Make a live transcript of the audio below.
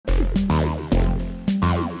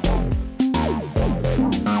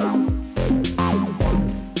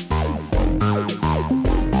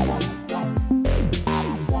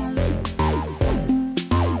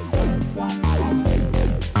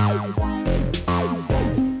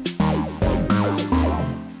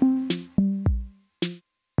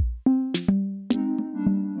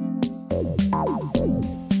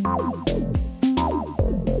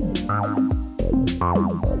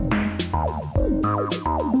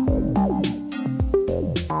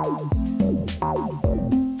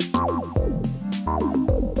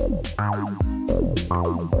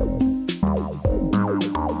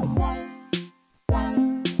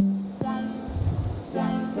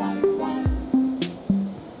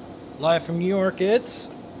Live from New York, it's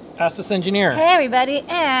Ask This Engineer. Hey everybody,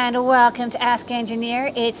 and welcome to Ask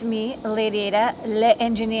Engineer. It's me, Lady Ada, Le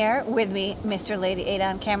Engineer, with me, Mr. Lady Ada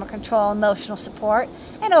on camera control, emotional support,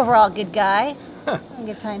 and overall good guy. A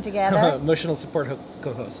good time together. Emotional support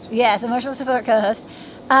co-host. Yes, emotional support co-host.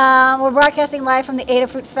 We're broadcasting live from the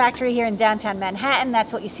Adafruit factory here in downtown Manhattan.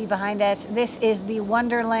 That's what you see behind us. This is the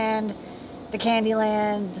Wonderland, the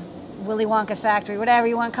Candyland, Willy Wonka's factory, whatever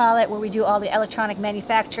you want to call it, where we do all the electronic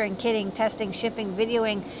manufacturing, kitting, testing, shipping,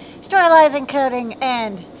 videoing, sterilizing, coding,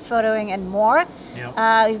 and photoing, and more.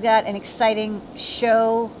 Yep. We've got an exciting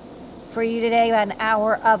show for you today. We had an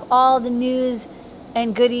hour of all the news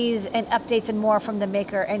and goodies and updates and more from the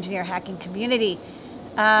maker engineer hacking community.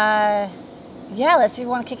 Yeah, let's see if we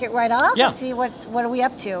want to kick it right off. Yeah. Let's see what are we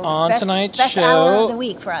up to. On tonight's best show, hour of the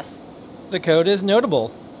week for us. The code is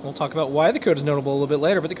notable. We'll talk about why the code is notable a little bit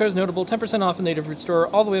later, but the code is notable, 10% off in the Adafruit store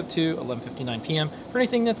all the way up to 11:59 p.m. for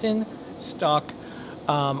anything that's in stock.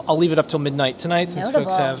 I'll leave it up till midnight tonight since Notable.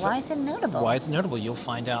 folks have... Why is it notable? Why is it notable? You'll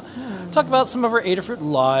find out. Talk about some of our Adafruit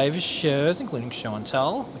live shows, including Show and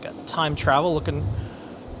Tell. We got Time Travel, looking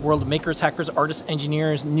world of makers, hackers, artists,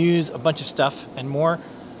 engineers, news, a bunch of stuff, and more.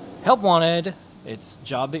 Help Wanted. It's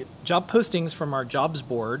job postings from our jobs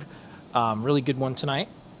board. Really good one tonight.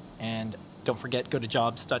 And don't forget, go to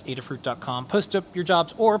jobs.adafruit.com. Post up your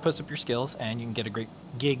jobs or post up your skills, and you can get a great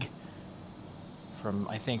gig from,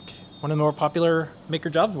 I think, one of the more popular maker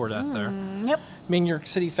jobs board out there. Yep. Main New York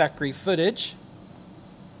City factory footage,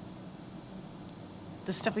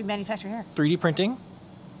 The stuff we manufacture here. 3D printing,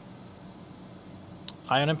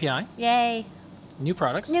 Ion MPI, Yay. new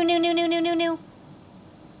products, New.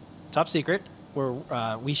 top secret, where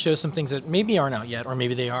we show some things that maybe aren't out yet, or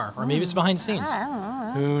maybe they are, or maybe it's behind the scenes. I don't know.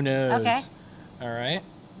 Who knows? Okay. All right.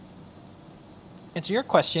 Answer your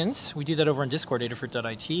questions. We do that over on Discord,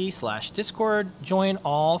 adafruit.it/Discord. Join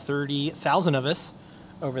all 30,000 of us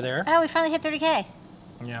over there. Oh, we finally hit 30K.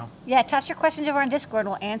 Yeah. Yeah, toss your questions over on Discord.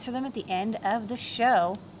 We'll answer them at the end of the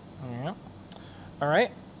show. Yeah. All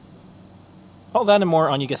right. All that and more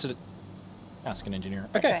on, you guessed it, Ask an Engineer.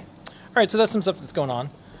 That's Okay. right. All right, so that's some stuff that's going on.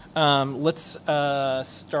 Let's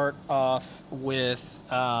start off with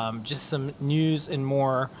just some news and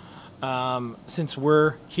more. Since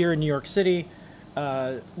we're here in New York City,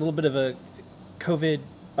 a little bit of a COVID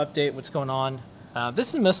update, what's going on.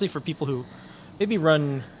 This is mostly for people who maybe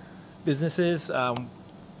run businesses.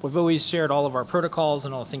 We've always shared all of our protocols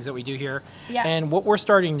and all the things that we do here. Yeah. And what we're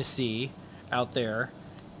starting to see out there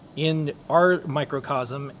in our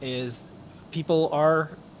microcosm is people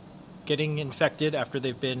are getting infected after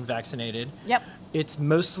they've been vaccinated. Yep. It's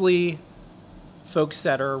mostly folks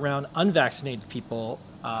that are around unvaccinated people,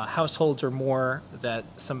 households or more, that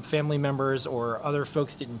some family members or other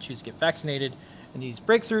folks didn't choose to get vaccinated. And these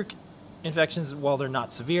breakthrough infections, while they're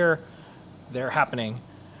not severe, they're happening.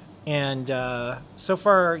 And so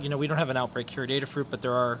far, we don't have an outbreak here at Adafruit, but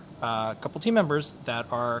there are a couple team members that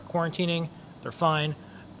are quarantining. They're fine.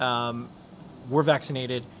 We're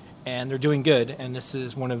vaccinated, and they're doing good. And this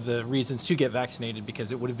is one of the reasons to get vaccinated,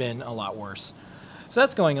 because it would have been a lot worse. So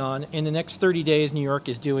that's going on. In the next 30 days, New York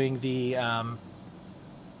is doing the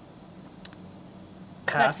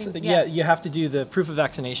pass. Vaccine, Yeah, yeah. you have to do the proof of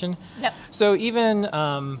vaccination. Yep. So even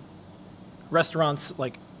restaurants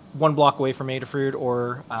like one block away from Adafruit,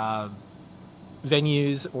 or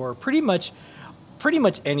venues, or pretty much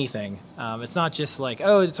anything. It's not just like,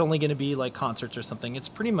 oh, it's only going to be like concerts or something. It's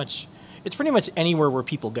pretty much anywhere where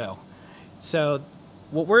people go. So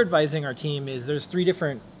what we're advising our team is there's 3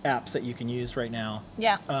 different apps that you can use right now.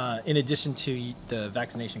 Yeah. In addition to the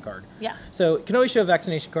vaccination card. Yeah. So you can always show a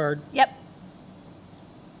vaccination card. Yep.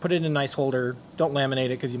 Put it in a nice holder. Don't laminate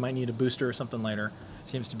it because you might need a booster or something later.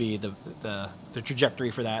 Seems to be the trajectory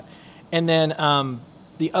for that. And then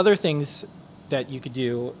the other things that you could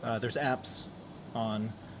do, there's apps on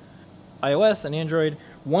iOS and Android.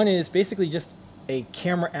 One is basically just a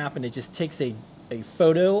camera app, and it just takes a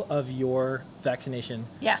photo of your vaccination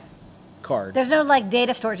Yeah. card. There's no like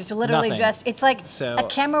data storage. It's literally Nothing. it's like So- a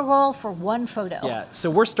camera roll for one photo. Yeah, so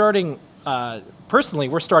we're starting, personally,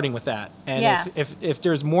 we're starting with that. And Yeah. if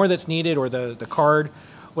there's more that's needed, or the card,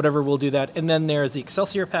 whatever, we'll do that. And then there's the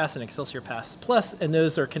Excelsior Pass and Excelsior Pass Plus, and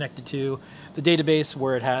those are connected to the database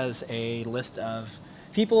where it has a list of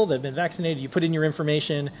people that have been vaccinated. You put in your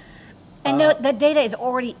information. And no, the data is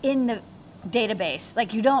already in the database.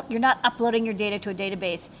 Like you're not uploading your data to a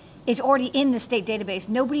database. It's already in the state database.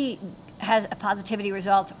 Nobody has a positivity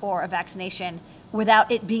result or a vaccination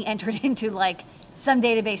without it being entered into like some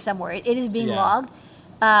database somewhere. It is being Yeah. logged.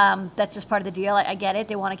 That's just part of the deal. I get it.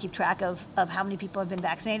 They want to keep track of how many people have been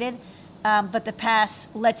vaccinated. But the pass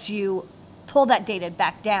lets you pull that data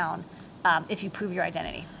back down if you prove your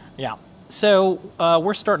identity. Yeah. So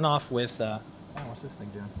we're starting off with. What's this thing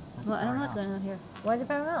doing? Well, I don't know what's going on here. Why is it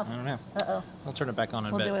powering off? I don't know. Uh-oh. I'll turn it back on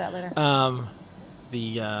in a We'll bit. deal with that later.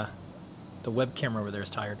 The web camera over there is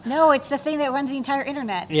tired. No, it's the thing that runs the entire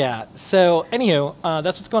internet. Yeah. So, anywho,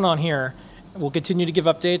 that's what's going on here. We'll continue to give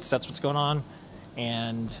updates. That's what's going on,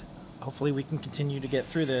 and hopefully we can continue to get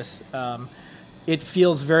through this. It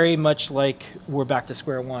feels very much like we're back to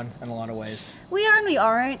square one in a lot of ways. We are and we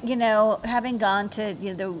aren't. You know, having gone to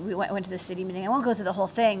we went to the city meeting. I won't go through the whole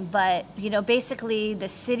thing, but basically the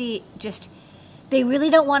city just. They really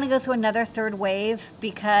don't want to go through another third wave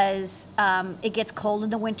because it gets cold in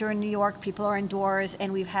the winter in New York. People are indoors,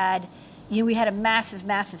 and we had a massive,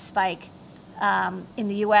 massive spike in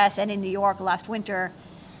the U.S. and in New York last winter.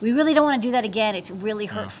 We really don't want to do that again. It's really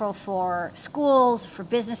hurtful for schools, for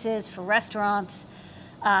businesses, for restaurants,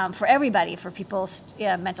 for everybody, for people's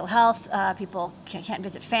mental health. People can't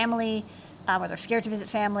visit family, or they're scared to visit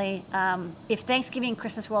family. If Thanksgiving and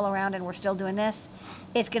Christmas roll around and we're still doing this,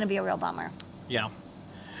 it's going to be a real bummer. Yeah.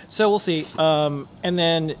 So we'll see. And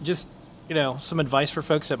then just, some advice for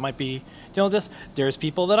folks that might be dealing with this. There's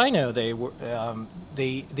people that I know,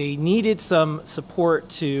 they needed some support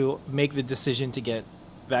to make the decision to get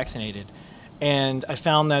vaccinated. And I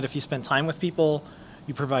found that if you spend time with people,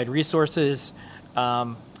 you provide resources.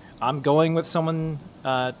 I'm going with someone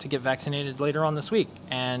to get vaccinated later on this week.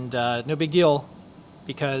 And no big deal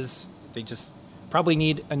because they just probably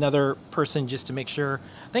need another person just to make sure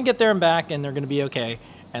they can get there and back and they're going to be okay.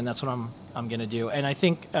 And that's what I'm going to do. And I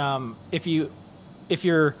think if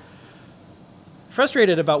you're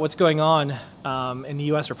frustrated about what's going on in the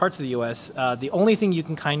U.S. or parts of the U.S., the only thing you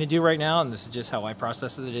can kind of do right now, and this is just how I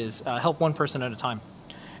process it, is help one person at a time.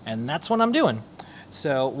 And that's what I'm doing.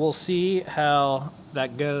 So we'll see how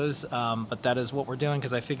that goes. But that is what we're doing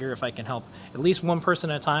because I figure if I can help at least one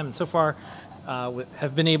person at a time, and so far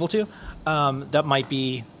have been able to, that might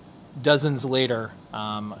be dozens later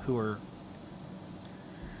who are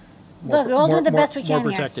Look, we're all doing the best we can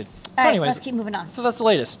more protected. here. So All right, anyways, let's keep moving on. So that's the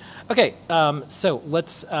latest. Okay, so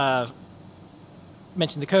let's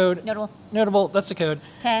mention the code. Notable, that's the code.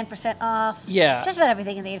 10% off. Yeah. Just about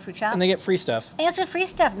everything in the Adafruit shop. And they get free stuff. And also free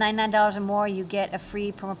stuff. $99 or more, you get a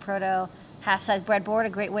free Permaproto half-size breadboard, a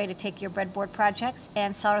great way to take your breadboard projects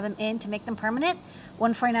and solder them in to make them permanent.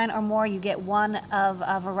 $149 or more, you get one of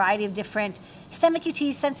a variety of different STEM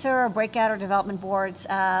QT sensor or breakout or development boards.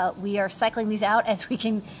 We are cycling these out as we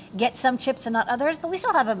can get some chips and not others, but we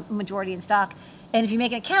still have a majority in stock. And if you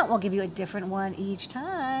make an account, we'll give you a different one each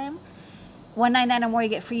time. $199 or more, you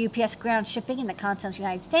get free UPS ground shipping in the continental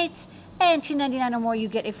United States. And $299 or more, you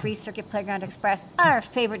get a free Circuit Playground Express, our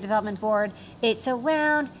favorite development board. It's so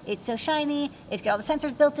round, it's so shiny, it's got all the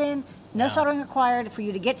sensors built in, no soldering required for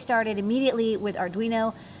you to get started immediately with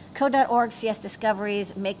Arduino, code.org, CS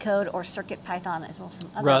Discoveries, MakeCode, or CircuitPython, as well as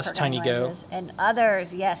some other Rust, programming TinyGo. languages. And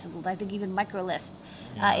others, yes, I think even MicroLisp.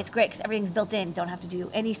 It's great because everything's built in. Don't have to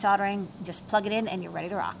do any soldering. Just plug it in and you're ready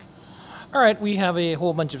to rock. All right, we have a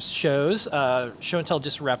whole bunch of shows. Show and Tell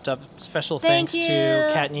just wrapped up. Special Thank thanks you.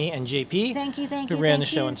 to Kattni and JP, Thank you. who ran the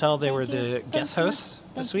thank Show you, and Tell. They thank were you, the thank guest you, hosts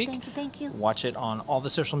this week. Thank you. Watch it on all the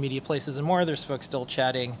social media places and more. There's folks still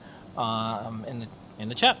chatting in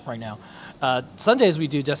the chat right now. Sundays we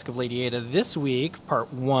do Desk of Lady Ada. This week,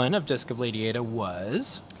 part 1 of Desk of Lady Ada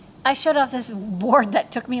was... I showed off this board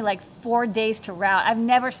that took me like 4 days to route. I've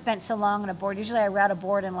never spent so long on a board. Usually I route a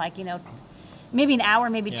board in like, maybe an hour,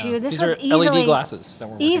 maybe two. This These was are easily LED glasses that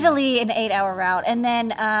we're working easily an 8-hour route. And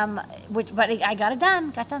then, but I got it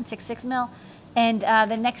done. Got done 6 mil. And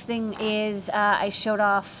the next thing is I showed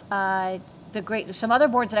off some other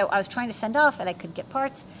boards that I was trying to send off and I couldn't get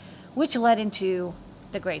parts, which led into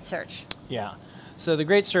the Great Search. Yeah. So the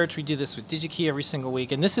Great Search, we do this with DigiKey every single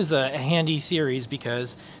week, and this is a handy series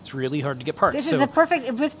because it's really hard to get parts. It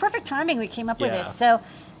was perfect timing we came up with this. So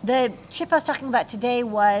the chip I was talking about today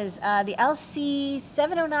was the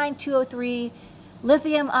LC709203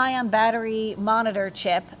 lithium-ion battery monitor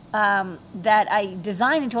chip that I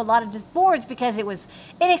designed into a lot of boards because it was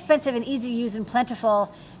inexpensive and easy to use and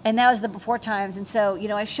plentiful, and that was the before times. And so,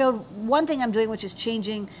 I showed one thing I'm doing, which is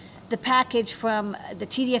changing the package from the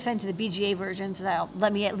TDFN to the BGA version, so that'll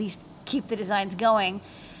let me at least keep the designs going.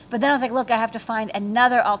 But then I was like, look, I have to find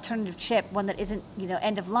another alternative chip, one that isn't,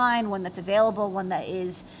 end of line, one that's available, one that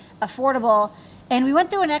is affordable. And we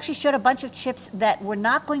went through and actually showed a bunch of chips that were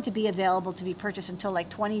not going to be available to be purchased until like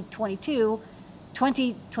 2022,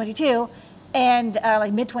 and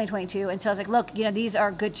like mid-2022. And so I was like, look, these are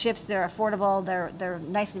good chips, they're affordable, they're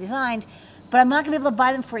nicely designed, but I'm not going to be able to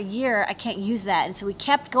buy them for a year. I can't use that. And so we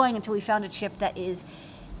kept going until we found a chip that is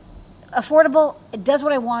affordable. It does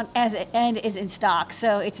what I want and is in stock.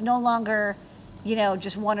 So it's no longer,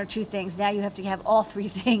 just one or two things. Now you have to have all three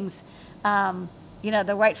things.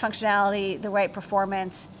 The right functionality, the right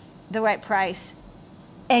performance, the right price,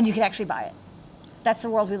 and you can actually buy it. That's the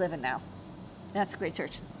world we live in now. That's a great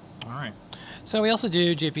search. All right. So we also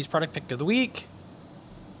do JP's product pick of the week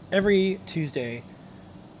every Tuesday,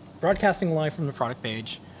 broadcasting live from the product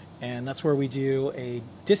page. And that's where we do a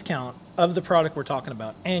discount of the product we're talking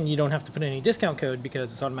about. And you don't have to put any discount code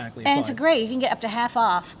because it's automatically applied. And it's great. You can get up to half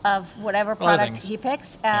off of whatever product he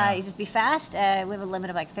picks. You just be fast. We have a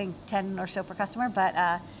limit of, I think, 10 or so per customer.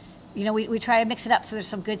 But, we try to mix it up so there's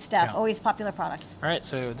some good stuff. Yeah. Always popular products. All right.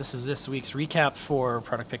 So this is this week's recap for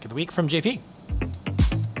product pick of the week from JP.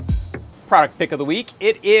 Product pick of the week.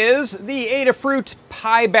 It is the Adafruit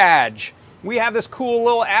Pi Badge. We have this cool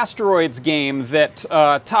little asteroids game that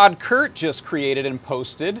Todd Kurt just created and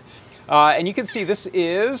posted. And you can see this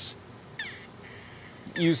is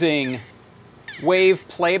using wave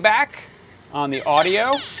playback on the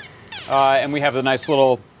audio. And we have the nice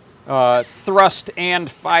little thrust and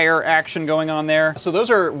fire action going on there. So those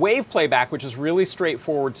are wave playback, which is really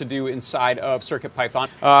straightforward to do inside of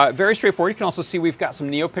CircuitPython. Very straightforward. You can also see we've got some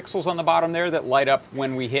NeoPixels on the bottom there that light up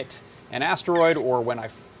when we hit an asteroid or when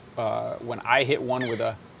I hit one with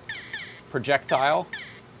a projectile.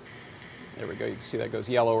 There we go. You can see that goes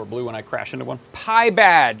yellow or blue when I crash into one. Pi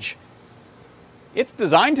Badge. It's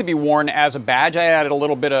designed to be worn as a badge. I added a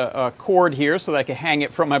little bit of cord here so that I could hang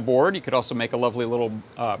it from my board. You could also make a lovely little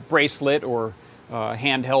bracelet or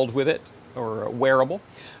handheld with it or wearable.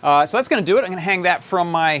 So that's going to do it. I'm going to hang that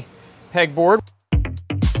from my pegboard.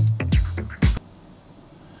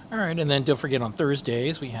 All right, and then don't forget on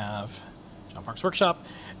Thursdays we have John Park's Workshop.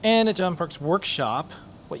 And at John Park's Workshop,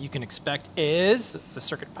 what you can expect is the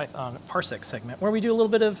CircuitPython Parsec segment, where we do a little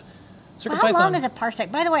bit of CircuitPython. How long is a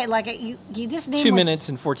parsec? By the way, you this name 2 minutes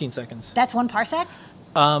and 14 seconds. That's one parsec?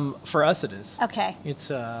 For us, it is. Okay. It's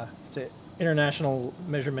an international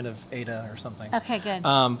measurement of ADA or something. Okay, good.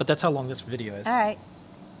 But that's how long this video is. All right.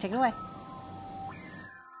 Take it away.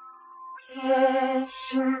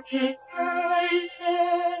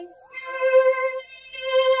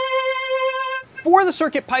 For the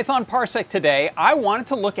CircuitPython Parsec today, I wanted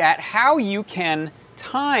to look at how you can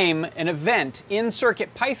time an event in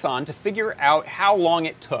CircuitPython to figure out how long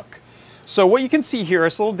it took. So what you can see here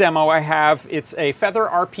is a little demo I have. It's a Feather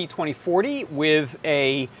RP2040 with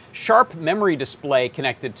a Sharp memory display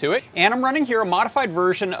connected to it. And I'm running here a modified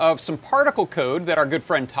version of some particle code that our good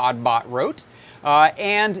friend Todd Bot wrote.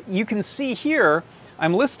 And you can see here,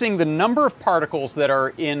 I'm listing the number of particles that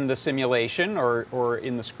are in the simulation or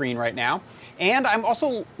in the screen right now. And I'm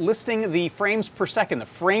also listing the frames per second, the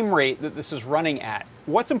frame rate that this is running at.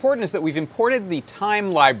 What's important is that we've imported the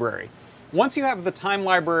time library. Once you have the time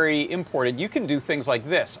library imported, you can do things like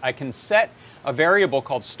this. I can set a variable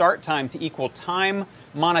called start time to equal time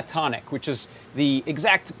monotonic, which is the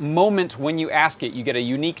exact moment when you ask it. You get a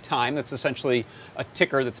unique time that's essentially a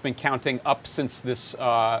ticker that's been counting up since this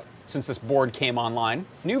board came online.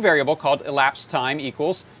 New variable called elapsed time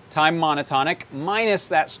equals time monotonic minus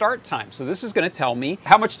that start time. So this is going to tell me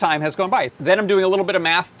how much time has gone by. Then I'm doing a little bit of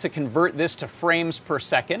math to convert this to frames per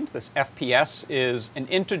second. This FPS is an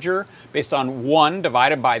integer based on 1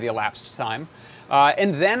 divided by the elapsed time.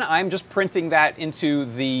 And then I'm just printing that into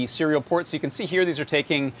the serial port. So you can see here, these are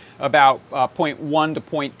taking about 0.1 to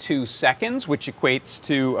 0.2 seconds, which equates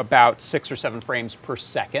to about 6 or 7 frames per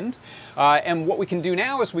second. And what we can do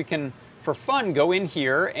now is we can, for fun, go in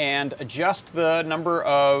here and adjust the number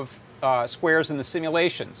of squares in the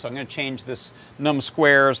simulation. So I'm going to change this num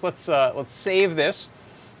squares. Let's save this.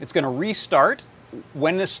 It's going to restart.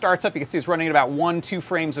 When this starts up, you can see it's running at about 1-2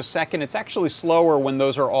 frames a second. It's actually slower when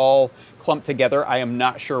those are all clumped together. I am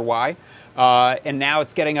not sure why. And now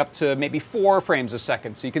it's getting up to maybe 4 frames a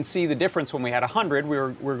second. So you can see the difference. When we had 100, we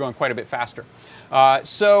were going quite a bit faster.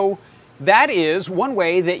 So that is one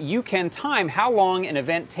way that you can time how long an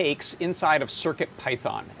event takes inside of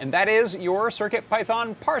CircuitPython. And that is your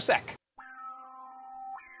CircuitPython Parsec.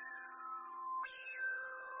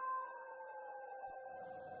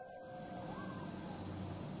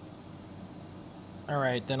 All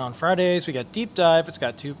right, then on Fridays, we got Deep Dive. It's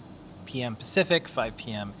got 2 p.m. Pacific, 5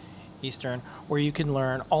 p.m. Eastern, where you can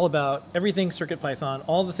learn all about everything CircuitPython,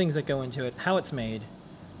 all the things that go into it, how it's made.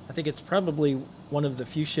 I think it's probably one of the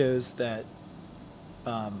few shows that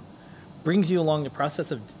brings you along the process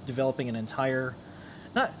of developing an entire,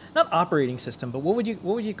 not operating system, but what would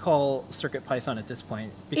you call CircuitPython at this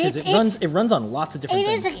point? Because it runs on lots of different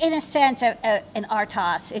things. It is, in a sense, an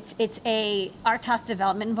RTOS. It's a RTOS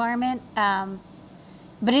development environment.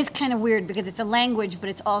 But it's kind of weird because it's a language, but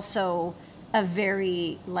it's also a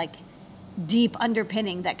very like deep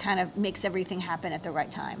underpinning that kind of makes everything happen at the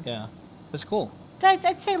right time. Yeah, that's cool.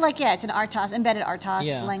 I'd say like, yeah, it's an RTOS, embedded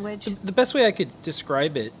RTOS language. The best way I could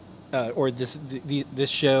describe it, or this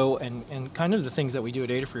show and kind of the things that we do at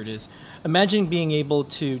Adafruit is, imagine being able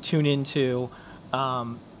to tune into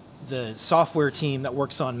the software team that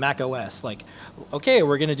works on Mac OS. Like, okay,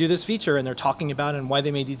 we're going to do this feature, and they're talking about it and why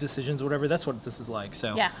they made these decisions, whatever. That's what this is like.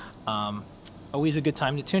 So, yeah. Always a good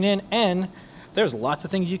time to tune in, and there's lots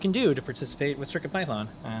of things you can do to participate with CircuitPython.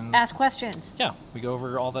 And ask questions. yeah, we go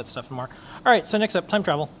over all that stuff and more. All right, so next up, time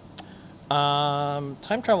travel.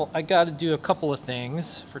 Time travel, I got to do a couple of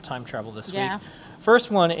things for time travel this week. First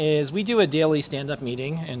one is we do a daily stand-up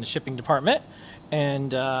meeting in the shipping department,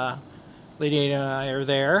 and Lady Ada and I are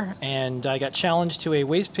there, and I got challenged to a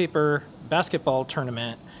waste paper basketball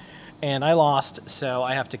tournament, and I lost, so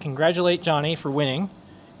I have to congratulate Johnny for winning,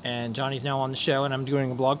 and Johnny's now on the show, and I'm doing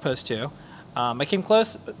a blog post too. I came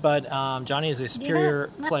close, but Johnny is a superior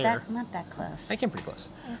player. Not that close. I came pretty close.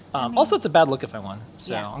 I mean, also, it's a bad look if I won,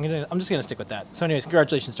 so Yeah. I'm just gonna stick with that. So, anyways,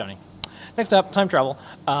 congratulations, Johnny. Next up, time travel.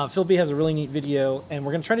 Phil B has a really neat video, and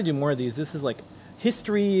we're gonna try to do more of these. This is like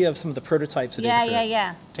history of some of the prototypes. Of Adafruit.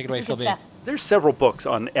 Yeah. Take it This away, is Phil good B. stuff. There's several books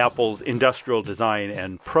on Apple's industrial design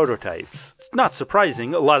and prototypes. It's not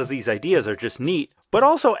surprising, a lot of these ideas are just neat, but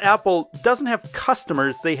also Apple doesn't have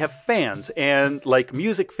customers, they have fans, and like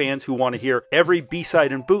music fans who want to hear every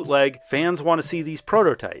B-side and bootleg, fans want to see these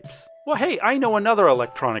prototypes. Well, hey, I know another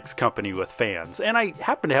electronics company with fans, and I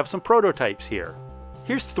happen to have some prototypes here.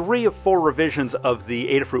 Here's 3 of 4 revisions of the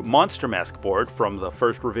Adafruit Monster Mask board, from the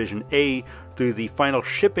first revision A through the final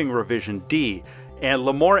shipping revision D. And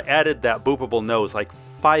Limor added that boopable nose like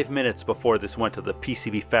 5 minutes before this went to the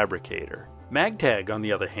PCB fabricator. MagTag, on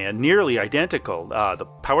the other hand, nearly identical. The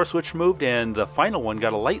power switch moved and the final one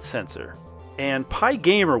got a light sensor. And Pi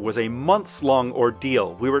Gamer was a months-long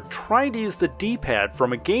ordeal. We were trying to use the D-pad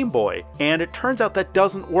from a Game Boy, and it turns out that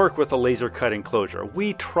doesn't work with a laser cut enclosure.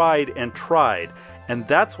 We tried and tried, and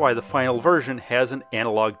that's why the final version has an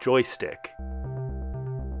analog joystick.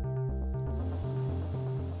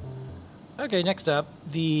 Okay, next up,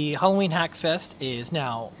 the Halloween Hack Fest is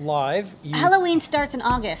now live. Halloween starts in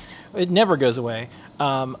August. It never goes away.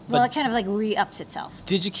 Well, But it kind of like re-ups itself.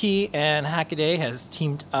 DigiKey and Hackaday has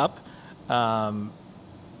teamed up.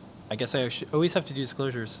 I guess I always have to do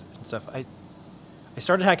disclosures and stuff. I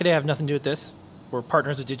started Hackaday. I have nothing to do with this. We're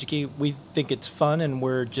partners with DigiKey. We think it's fun, and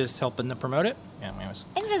we're just helping to promote it. Yeah, anyways.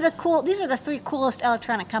 And these are the 3 coolest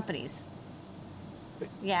electronic companies.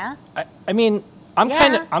 Yeah? I mean, I'm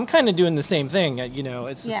Yeah. kind of doing the same thing. You know,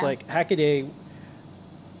 it's just Yeah. like Hackaday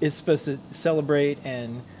is supposed to celebrate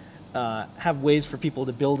and have ways for people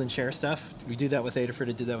to build and share stuff. We do that with Adafruit.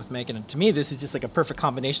 I did that with Macon. And to me, this is just like a perfect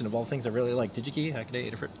combination of all things I really like: DigiKey,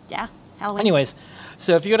 Hackaday, Adafruit. Yeah. Halloween. Anyways,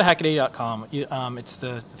 so if you go to hackaday.com, it's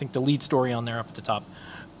I think the lead story on there up at the top.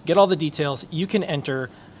 Get all the details. You can enter.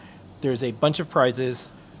 There's a bunch of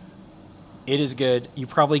prizes. It is good. You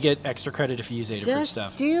probably get extra credit if you use Adafruit Just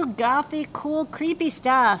stuff. do gothy, cool, creepy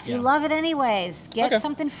stuff. You Yeah. love it anyways. Get Okay.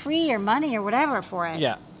 something free or money or whatever for it.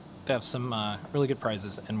 Yeah, they have some really good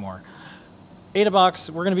prizes and more. AdaBox,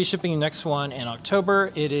 we're going to be shipping the next one in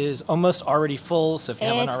October. It is almost already full, so if you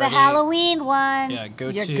haven't It's already, the Halloween one. Yeah,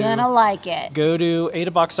 You're gonna like it. go to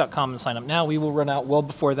adabox.com and sign up now. We will run out well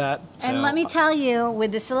before that. And so- let me tell you,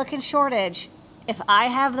 with the silicon shortage, if I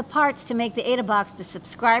have the parts to make the AdaBox, the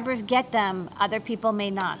subscribers get them. Other people may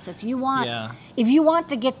not. So if you want, Yeah. if you want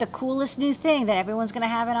to get the coolest new thing that everyone's going to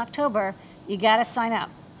have in October, you got to sign up.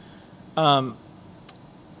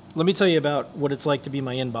 Let me tell you about what it's like to be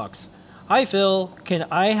my inbox. Hi, Phil. Can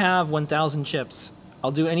I have 1,000 chips?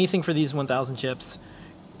 I'll do anything for these 1,000 chips.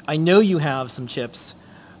 I know you have some chips.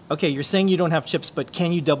 Okay, you're saying you don't have chips, but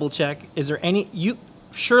can you double check? Is there any?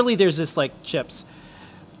 Surely there's this like chips.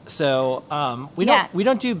 So we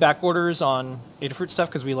don't do back orders on Adafruit stuff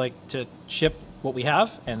because we like to ship what we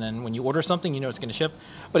have, and then when you order something, you know it's going to ship.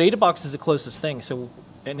 But AdaBox is the closest thing, so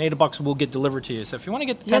an AdaBox will get delivered to you. So if you want to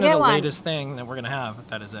get kind of get the one. latest thing that we're going to have,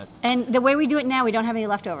 that is it. And the way we do it now, we don't have any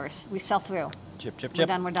leftovers. We sell through. Chip, chip, We're chip.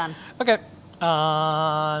 done. We're done. Okay.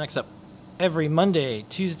 Next up. Every Monday,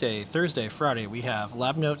 Tuesday, Thursday, Friday, we have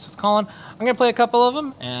Lab Notes with Colin. I'm going to play a couple of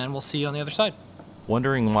them, and we'll see you on the other side.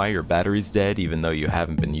 Wondering why your battery's dead even though you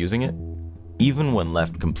haven't been using it? Even when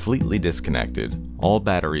left completely disconnected, all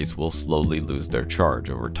batteries will slowly lose their charge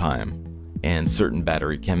over time, and certain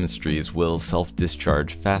battery chemistries will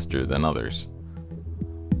self-discharge faster than others.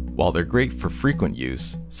 While they're great for frequent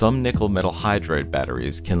use, some nickel metal hydride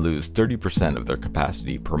batteries can lose 30% of their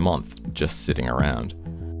capacity per month just sitting around.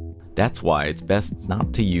 That's why it's best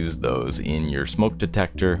not to use those in your smoke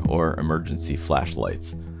detector or emergency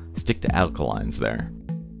flashlights. Stick to alkalines there.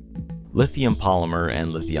 Lithium polymer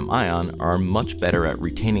and lithium ion are much better at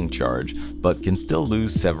retaining charge, but can still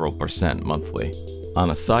lose several % monthly. On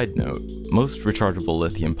a side note, most rechargeable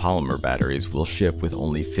lithium polymer batteries will ship with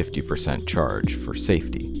only 50% charge for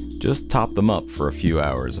safety. Just top them up for a few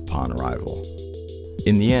hours upon arrival.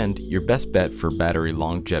 In the end, your best bet for battery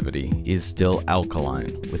longevity is still alkaline,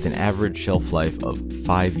 with an average shelf life of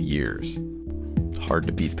 5 years. It's hard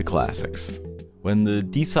to beat the classics. When the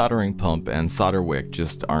desoldering pump and solder wick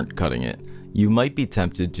just aren't cutting it, you might be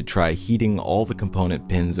tempted to try heating all the component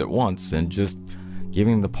pins at once and just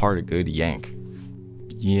giving the part a good yank.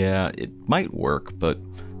 Yeah, it might work, but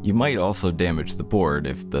you might also damage the board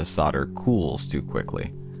if the solder cools too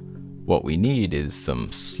quickly. What we need is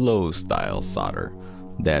some slow style solder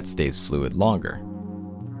that stays fluid longer.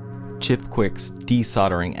 ChipQuick's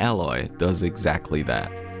desoldering alloy does exactly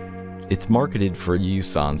that. It's marketed for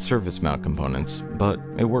use on surface mount components, but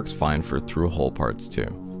it works fine for through-hole parts too.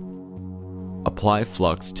 Apply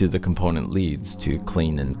flux to the component leads to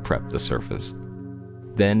clean and prep the surface.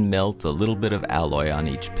 Then melt a little bit of alloy on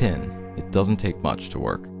each pin. It doesn't take much to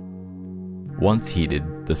work. Once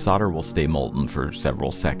heated, the solder will stay molten for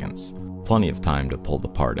several seconds, plenty of time to pull the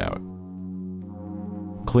part out.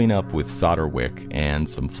 Clean up with solder wick and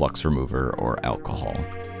some flux remover or alcohol,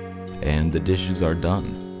 and the dishes are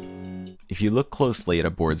done. If you look closely at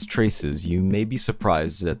a board's traces, you may be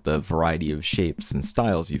surprised at the variety of shapes and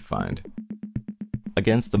styles you find.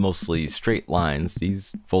 Against the mostly straight lines,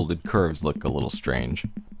 these folded curves look a little strange.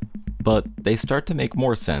 But they start to make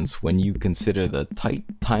more sense when you consider the tight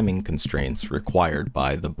timing constraints required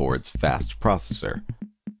by the board's fast processor.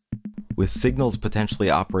 With signals potentially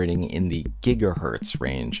operating in the gigahertz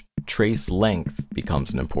range, trace length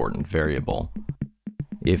becomes an important variable.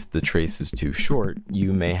 If the trace is too short,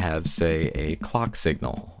 you may have, say, a clock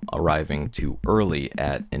signal arriving too early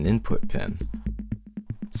at an input pin.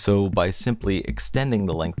 So by simply extending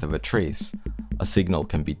the length of a trace, a signal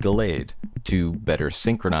can be delayed to better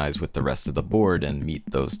synchronize with the rest of the board and meet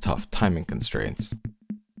those tough timing constraints.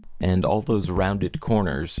 And all those rounded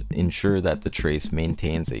corners ensure that the trace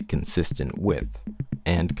maintains a consistent width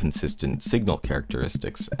and consistent signal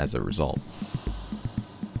characteristics as a result.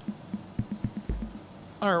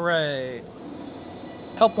 All right.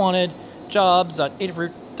 Help wanted,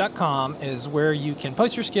 jobs.adafruit.com is where you can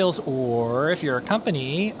post your skills, or if you're a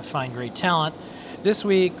company, find great talent. This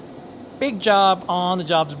week, big job on the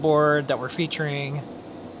jobs board that we're featuring.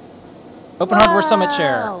 Open Hardware Summit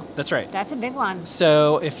Chair. That's right. That's a big one.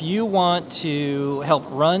 So if you want to help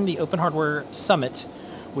run the Open Hardware Summit,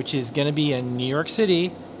 which is going to be in New York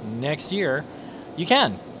City next year, you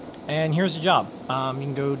can. And here's the job. You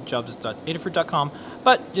can go jobs.adafruit.com.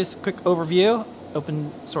 But just a quick overview.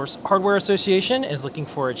 Open Source Hardware Association is looking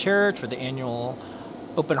for a chair for the annual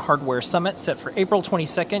Open Hardware Summit set for April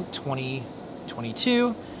 22nd,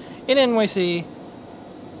 2022 in NYC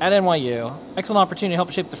at NYU. Excellent opportunity to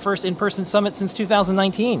help shape the first in-person summit since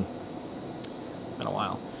 2019. Been a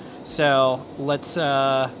while. So let's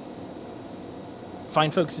find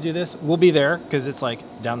folks to do this. We'll be there because it's like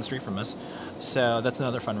down the street from us. So that's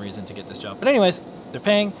another fun reason to get this job. But anyways, they're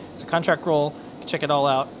paying. It's a contract role. Check it all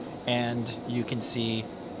out, and you can see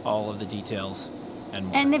all of the details and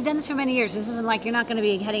more. And they've done this for many years. This isn't like you're not going to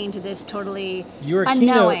be heading into this totally You were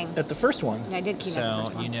unknowing. keynote at the first one. I did keynote at the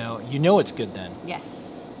first one. So you know it's good then.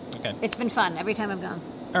 Yes. Okay. It's been fun every time I've gone.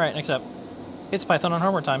 All right, next up. It's Python on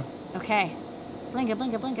Hardware time. Okay. Blinka,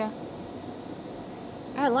 blinka, blinka.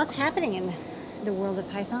 All right, lots happening in the world of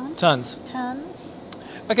Python. Tons. Tons.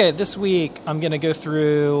 Okay, this week I'm going to go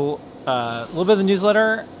through a little bit of the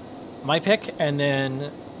newsletter, my pick, and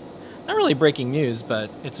then not really breaking news, but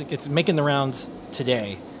it's making the rounds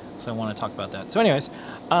today, so I want to talk about that. So anyways,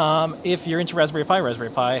 if you're into Raspberry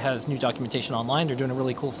Pi has new documentation online. They're doing a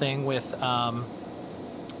really cool thing with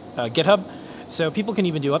GitHub, so people can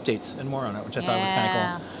even do updates and more on it, which I thought was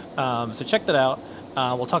kind of cool. So check that out.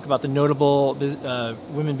 We'll talk about the notable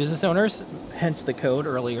women business owners, hence the code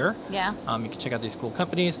earlier. Yeah. You can check out these cool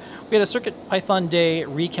companies. We had a CircuitPython Day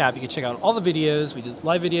recap. You can check out all the videos. We did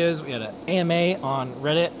live videos. We had an AMA on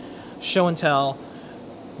Reddit, show and tell.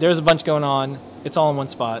 There's a bunch going on. It's all in one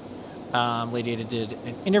spot. Lady Ada did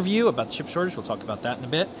an interview about the chip shortage. We'll talk about that in a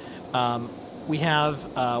bit. We have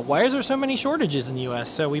why is there so many shortages in the U.S.?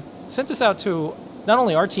 So we sent this out to not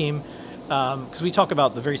only our team, because we talk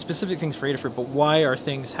about the very specific things for Adafruit, but why are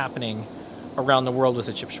things happening around the world with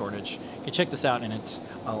a chip shortage? You can check this out, and it's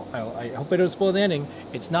I hope I don't spoil the ending.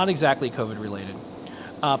 It's not exactly COVID related.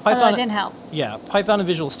 Although Python it didn't help. Yeah, Python and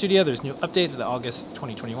Visual Studio. There's new updates for the August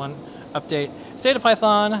 2021 update. State of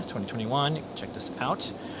Python 2021. You can check this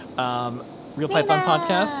out. Real Python Nina.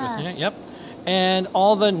 podcast with Nina. Yep. And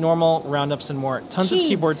all the normal roundups and more. Tons of Keybs.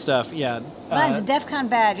 keyboard stuff. Yeah. Mine's a DEF CON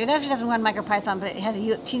badge. It actually doesn't run MicroPython, but it has a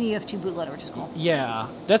TinyUF2 bootloader, which is cool. Yeah,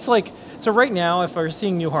 that's like, so right now, if we're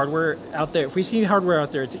seeing new hardware out there, if we see hardware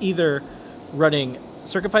out there, it's either running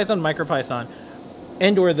CircuitPython, MicroPython,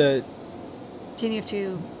 and or the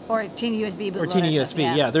TinyUF2 or TinyUSB bootloader. or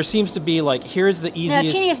TinyUSB. Yeah, there seems to be like, here's the No,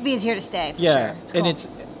 easiest. TinyUSB is here to stay, for Yeah, sure. It's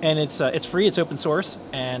cool. and it's free. It's open source,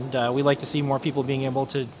 and we like to see more people being able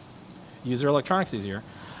to use their electronics easier.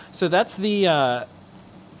 So that's the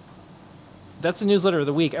newsletter of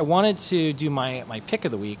the week. I wanted to do my pick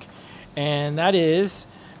of the week, and that is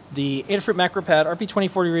the Adafruit MacroPad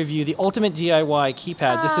RP2040 review, the ultimate DIY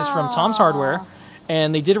keypad. This is from Tom's Hardware,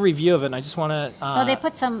 and they did a review of it. And I just want to.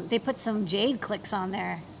 they put some jade clicks on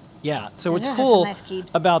there. Yeah. So Those what's are some cool nice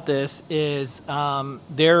keeps. about this is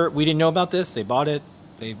we didn't know about this. They bought it.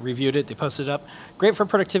 They reviewed it. They posted it up. Great for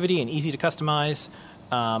productivity and easy to customize.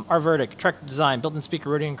 Our verdict: attractive design, built-in speaker,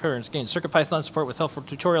 rotary encoder, and gain CircuitPython support with helpful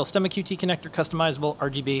tutorial, Stemma QT connector, customizable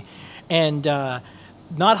RGB, and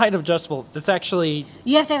not height adjustable. That's actually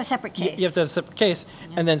You have to have a separate case. you have to have a separate case,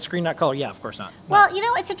 and then screen not color. Yeah, of course not. Well,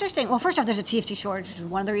 it's interesting. Well, first off, there's a TFT shortage, which is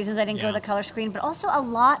one of the reasons I didn't go Yeah. to the color screen, but also a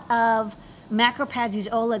lot of MacroPads use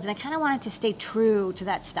OLEDs, and I kind of wanted to stay true to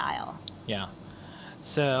that style. Yeah.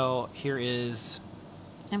 So here is.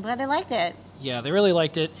 I'm glad they liked it. Yeah, they really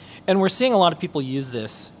liked it, and we're seeing a lot of people use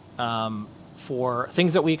this for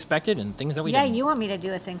things that we expected and things that we Yeah, didn't. you want me to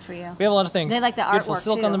do a thing for you. We have a lot of things. They like the Beautiful artwork,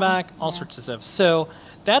 silk too. on the back, all Yeah. sorts of stuff. So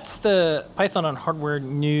that's the Python on Hardware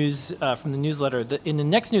news from the newsletter. In the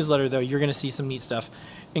next newsletter, though, you're going to see some neat stuff,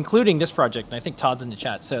 including this project, and I think Todd's in the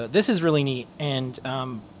chat. So this is really neat, and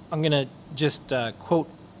I'm going to just quote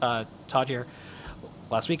Todd here.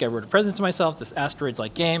 Last week, I wrote a present to myself, this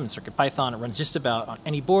Asteroids-like game in CircuitPython. It runs just about on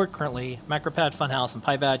any board, currently MacroPad, Funhouse, and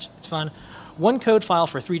PyBadge. It's fun. One code file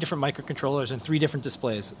for 3 different microcontrollers and 3 different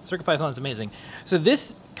displays. CircuitPython is amazing. So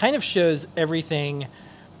this kind of shows everything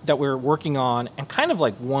that we're working on and kind of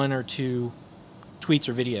like 1 or 2 tweets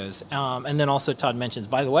or videos. And then also Todd mentions,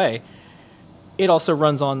 by the way, it also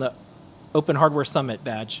runs on the Open Hardware Summit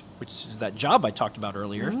badge, which is that job I talked about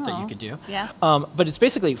earlier that you could do. Yeah. But it's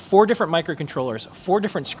basically 4 different microcontrollers, 4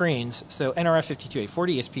 different screens. So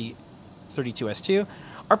NRF52A40, ESP32S2,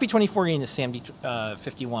 RP2040, and the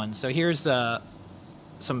SAMD51. So here's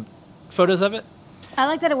some photos of it. I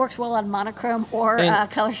like that it works well on monochrome or And-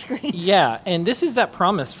 color screens. Yeah, and this is that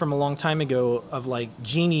promise from a long time ago of like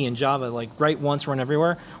Genie in Java, like write once, run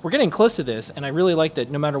everywhere. We're getting close to this, and I really like that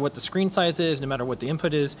no matter what the screen size is, no matter what the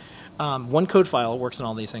input is, one code file works on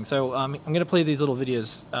all these things. So I'm going to play these little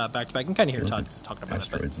videos back to back. You can kind of hear Todd talking about it,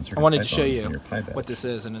 Asteroids and but I wanted to CircuitPython show in you your PyBadge. what this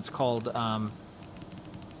is, and it's called,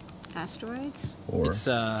 Asteroids? Or it's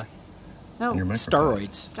Oh, in your MicroPad.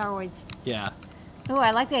 Staroids. Staroids. Yeah. Oh,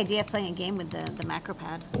 I like the idea of playing a game with the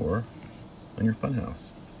MacroPad. Or on your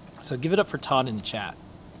Funhouse. So give it up for Todd in the chat,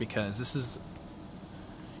 because this is,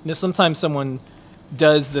 sometimes someone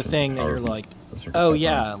does the thing that you're like, oh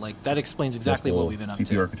yeah, like that explains exactly what we've been up CPU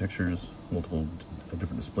to. architectures, multiple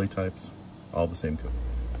different display types, all the same code.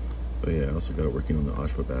 But yeah, I also got it working on the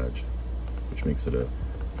Ashwa badge, which makes it a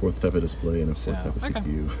 4th type of display and a 4th type of okay.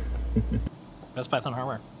 CPU. That's Python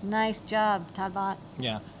hardware. Nice job, Toddbot.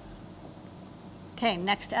 Yeah. Okay,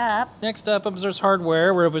 next up. Next up, Open Source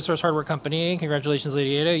Hardware. We're an open source hardware company. Congratulations,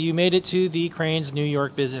 Lady Ada. You made it to the Cranes New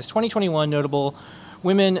York Business 2021 Notable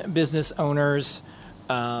Women Business Owners.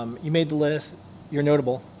 You made the list. You're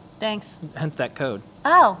notable. Thanks. Hence that code.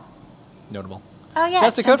 Oh. Notable. Oh, yeah.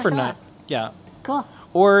 That's the it's code for 10% night. off. Yeah. Cool.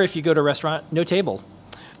 Or if you go to a restaurant, no table.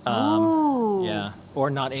 Ooh. Yeah.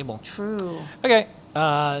 Or not able. True. Okay.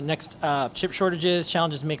 Next up, chip shortages,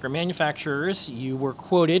 challenges maker manufacturers. You were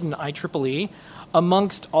quoted in IEEE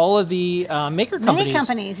amongst all of the maker companies. Many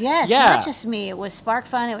companies, yes. Yeah. Not just me. It was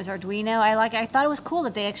SparkFun. It was Arduino. I thought it was cool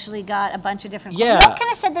that they actually got a bunch of different. Yeah. They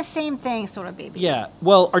kind of said the same thing, sort of, baby. Yeah.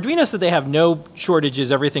 Well, Arduino said they have no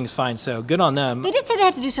shortages. Everything's fine. So good on them. They did say they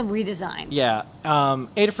had to do some redesigns. Yeah.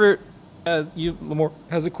 Adafruit, Lamore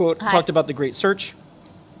has a quote, Hi. talked about the Great Search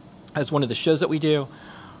as one of the shows that we do.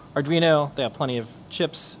 Arduino, they have plenty of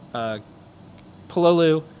chips.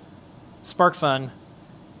 Pololu, SparkFun,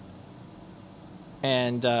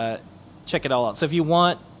 and check it all out. So if you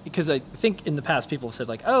want, because I think in the past people have said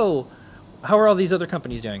like, oh, how are all these other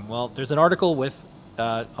companies doing? Well, there's an article with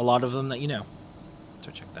a lot of them that you know.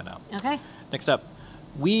 So check that out. Okay. Next up,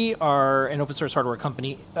 we are an open source hardware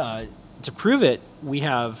company. To prove it, we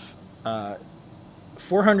have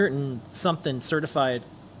 400 and something certified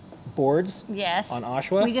boards Yes. on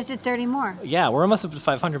Oshawa. We just did 30 more. Yeah, we're almost up to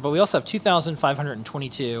 500, but we also have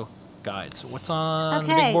 2,522 guides. What's on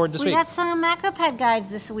the big board this we week? got some MacroPad guides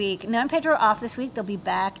this week. None Pedro off this week. They'll be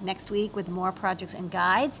back next week with more projects and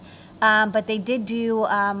guides. But they did do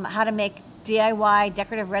how to make DIY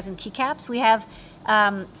decorative resin keycaps. We have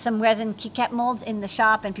some resin keycap molds in the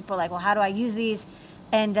shop, and people are like, well, how do I use these?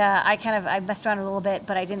 And I messed around a little bit,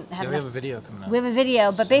 but I didn't have We enough. have a video coming up. We have a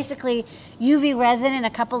video, but basically UV resin and a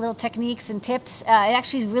couple little techniques and tips. It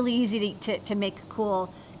actually is really easy to make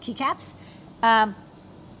cool keycaps.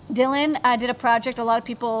 Dylan did a project. A lot of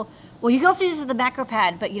people, well, you can also use it with the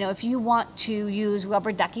MacroPad, but if you want to use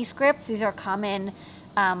rubber ducky scripts, these are common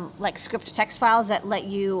like script text files that let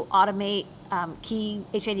you automate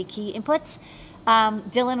HID key inputs.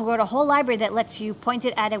 Dylan wrote a whole library that lets you point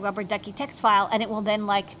it at a rubber ducky text file, and it will then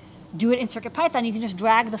do it in CircuitPython. You can just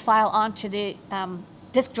drag the file onto the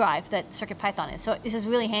disk drive that CircuitPython is. So this is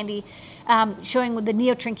really handy, showing with the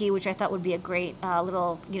NeoTrinky, which I thought would be a great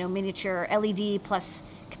little miniature LED plus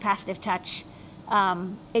capacitive touch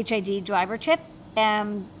HID driver chip.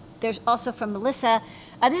 There's also from Melissa.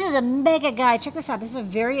 This is a mega guide. Check this out. This is a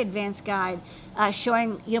very advanced guide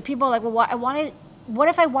showing people are like, well, what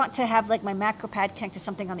if I want to have like my MacroPad connect to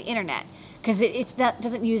something on the internet? Because it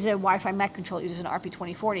doesn't use a Wi-Fi Mac control, it uses an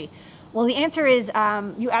RP2040. Well, the answer is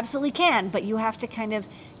you absolutely can, but you have to kind of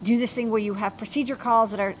do this thing where you have procedure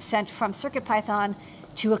calls that are sent from CircuitPython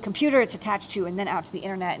to a computer it's attached to and then out to the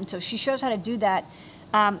internet. And so she shows how to do that,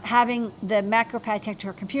 having the MacroPad connect to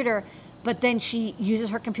her computer, but then she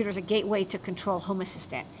uses her computer as a gateway to control Home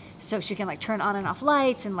Assistant. So she can turn on and off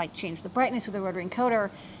lights and change the brightness with a rotary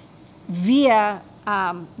encoder via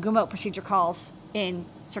remote procedure calls in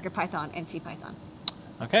CircuitPython and CPython.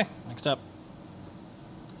 Okay, next up.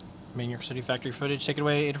 Main York City factory footage. Take it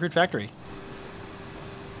away, Adafruit Factory.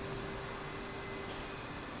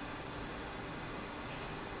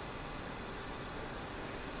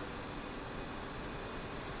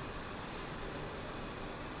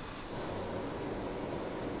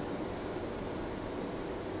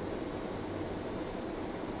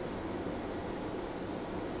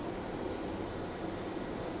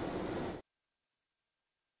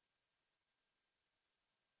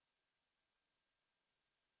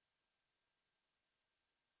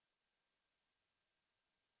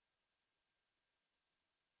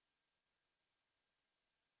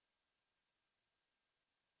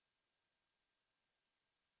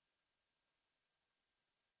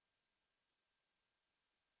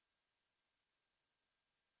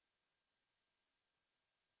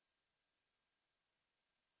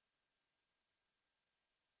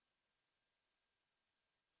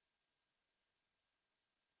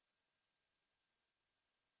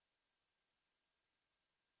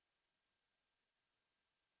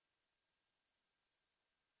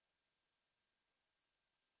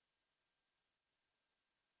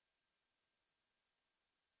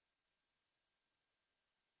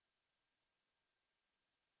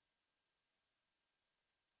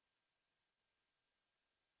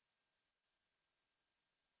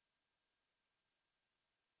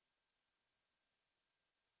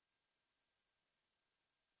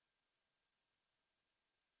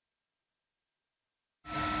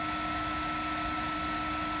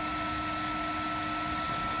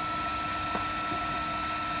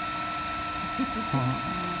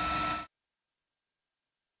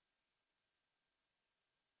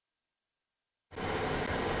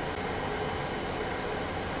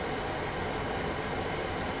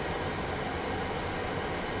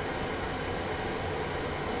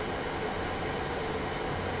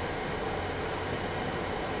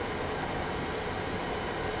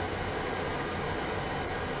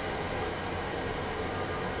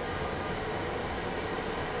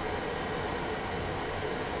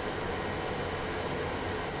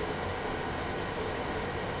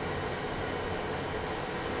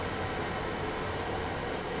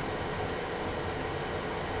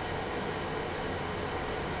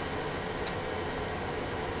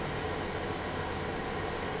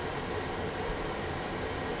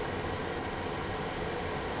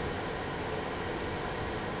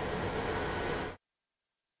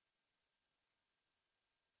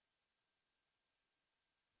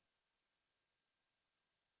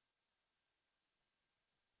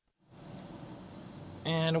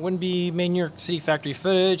 And it wouldn't be Main New York City factory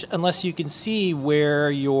footage unless you can see where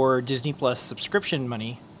your Disney Plus subscription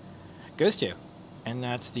money goes to. And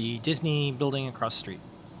that's the Disney building across the street.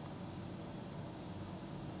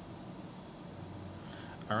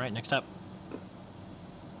 All right, next up.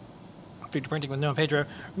 3D Printing with Noah and Pedro.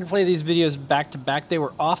 We're going to play these videos back to back. They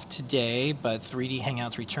were off today, but 3D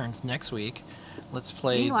Hangouts returns next week. Let's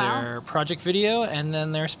play their project video and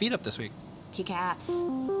then their speed up this week.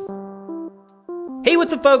 Keycaps. Hey,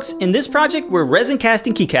 what's up folks? In this project, we're resin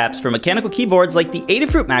casting keycaps for mechanical keyboards like the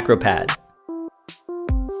Adafruit MacroPad.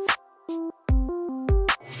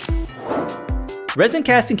 Resin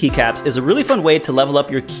casting keycaps is a really fun way to level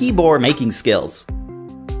up your keyboard making skills.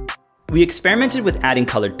 We experimented with adding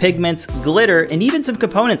colored pigments, glitter, and even some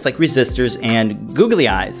components like resistors and googly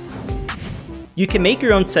eyes. You can make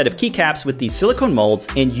your own set of keycaps with these silicone molds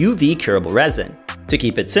and UV curable resin. To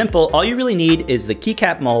keep it simple, all you really need is the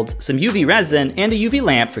keycap molds, some UV resin, and a UV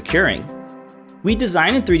lamp for curing. We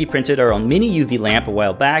designed and 3D printed our own mini UV lamp a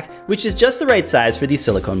while back, which is just the right size for these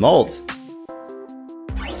silicone molds.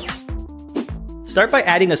 Start by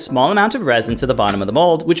adding a small amount of resin to the bottom of the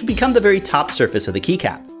mold, which will become the very top surface of the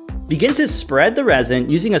keycap. Begin to spread the resin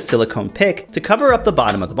using a silicone pick to cover up the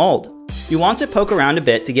bottom of the mold. You want to poke around a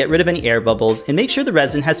bit to get rid of any air bubbles and make sure the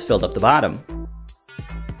resin has filled up the bottom.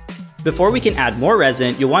 Before we can add more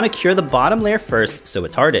resin, you'll want to cure the bottom layer first so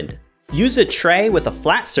it's hardened. Use a tray with a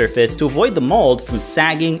flat surface to avoid the mold from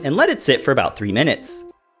sagging and let it sit for about 3 minutes.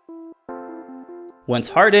 Once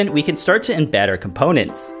hardened, we can start to embed our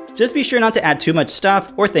components. Just be sure not to add too much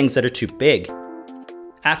stuff or things that are too big.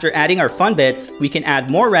 After adding our fun bits, we can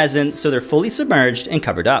add more resin so they're fully submerged and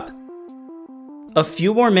covered up. A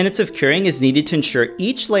few more minutes of curing is needed to ensure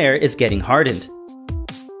each layer is getting hardened.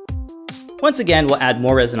 Once again, we'll add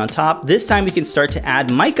more resin on top. This time we can start to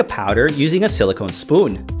add mica powder using a silicone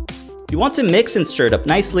spoon. You want to mix and stir it up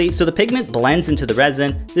nicely so the pigment blends into the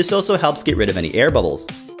resin. This also helps get rid of any air bubbles.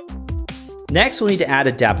 Next, we'll need to add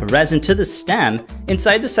a dab of resin to the stem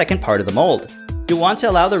inside the second part of the mold. You'll want to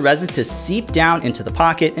allow the resin to seep down into the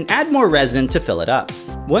pocket and add more resin to fill it up.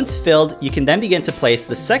 Once filled, you can then begin to place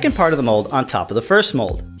the second part of the mold on top of the first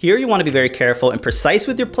mold. Here you want to be very careful and precise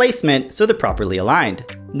with your placement so they're properly aligned.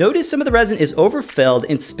 Notice some of the resin is overfilled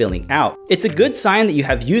and spilling out. It's a good sign that you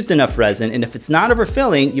have used enough resin, and if it's not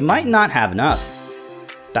overfilling, you might not have enough.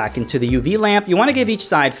 Back into the UV lamp, you want to give each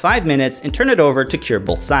side 5 minutes and turn it over to cure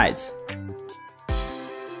both sides.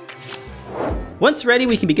 Once ready,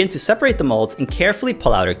 we can begin to separate the molds and carefully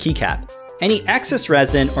pull out our keycap. Any excess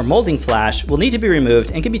resin or molding flash will need to be removed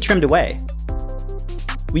and can be trimmed away.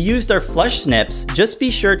 We used our flush snips, just be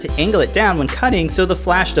sure to angle it down when cutting so the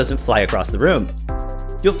flash doesn't fly across the room.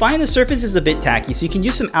 You'll find the surface is a bit tacky, so you can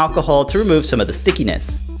use some alcohol to remove some of the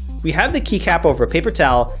stickiness. We have the keycap over a paper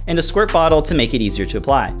towel and a squirt bottle to make it easier to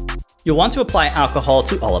apply. You'll want to apply alcohol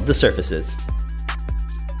to all of the surfaces.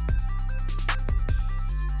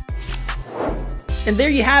 And there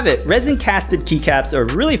you have it! Resin casted keycaps are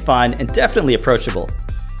really fun and definitely approachable.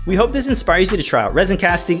 We hope this inspires you to try out resin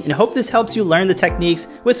casting and hope this helps you learn the techniques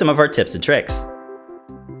with some of our tips and tricks.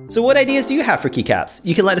 So what ideas do you have for keycaps?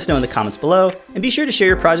 You can let us know in the comments below, and be sure to share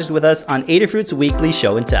your project with us on Adafruit's weekly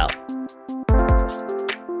show and tell.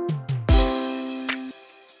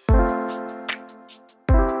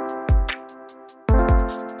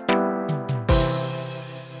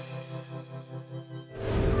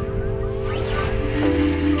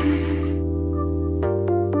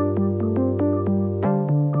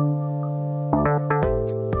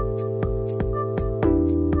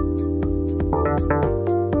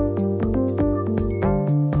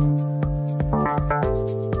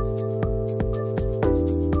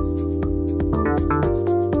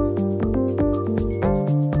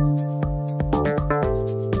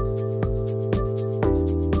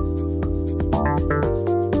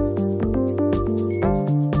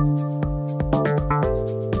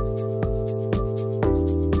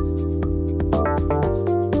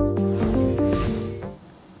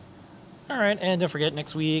 And don't forget,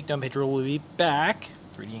 next week, Noah and Pedro will be back.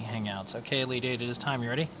 3D Hangouts. Okay, Lady Ada, it is time. You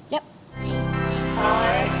ready? Yep.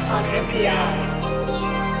 On NPI.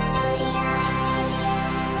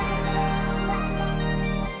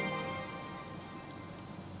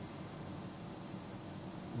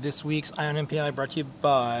 This week's Eye on NPI brought to you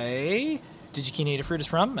by DigiKey Adafruit is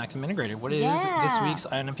from Maxim Integrated. What is this week's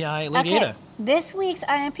Eye on NPI, Lady Ada? This week's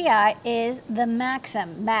Eye on NPI is the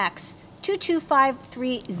Maxim Max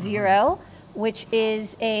 22530, which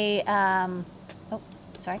is a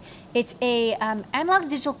it's a analog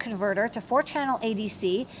digital converter. It's a 4-channel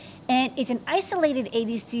ADC, and it's an isolated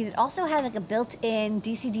ADC that also has like a built-in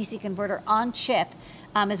DC-DC converter on chip,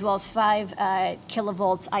 as well as 5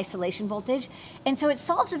 kilovolts isolation voltage. And so it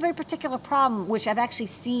solves a very particular problem, which I've actually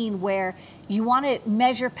seen, where you want to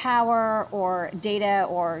measure power or data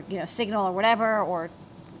or signal or whatever, or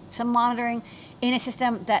some monitoring, in a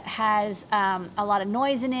system that has a lot of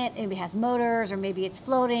noise in it, maybe has motors, or maybe it's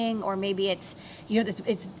floating, or maybe it's,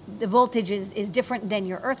 it's the voltage is different than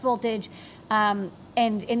your earth voltage.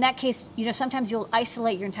 And in that case, sometimes you'll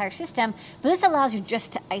isolate your entire system, but this allows you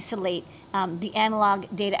just to isolate the analog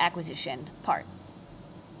data acquisition part.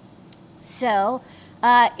 So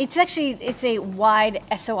it's a wide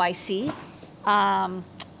SOIC, a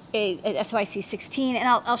SOIC 16, and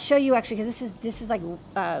I'll show you actually, because this is like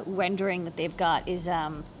rendering that they've got is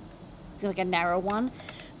like a narrow one,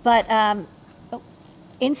 but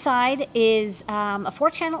inside is a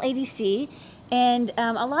 4-channel ADC. And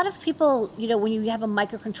a lot of people, when you have a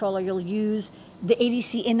microcontroller, you'll use the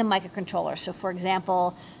ADC in the microcontroller. So, for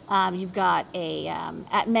example, you've got a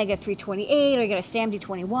Atmega 328, or you've got a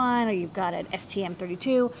SAMD21, or you've got an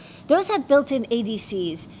STM32. Those have built-in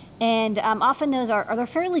ADCs, and often those they're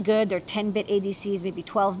fairly good. They're 10-bit ADCs, maybe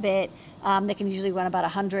 12-bit. They can usually run about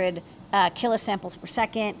 100 kilosamples per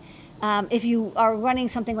second. If you are running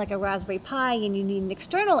something like a Raspberry Pi and you need an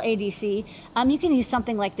external ADC, you can use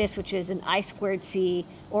something like this, which is an I2C,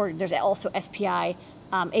 or there's also SPI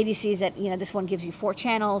ADCs that, this one gives you 4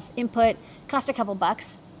 channels, input, cost a couple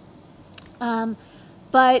bucks.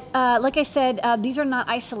 But like I said, these are not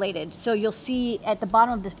isolated. So you'll see at the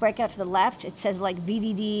bottom of this breakout to the left, it says like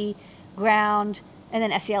VDD, ground, and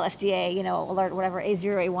then SEL, SDA, alert, whatever,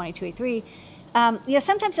 A0, A1, A2, A3.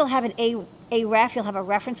 Sometimes you'll have a ref, you'll have a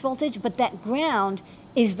reference voltage, but that ground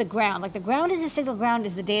is the ground. Like the ground is the signal ground,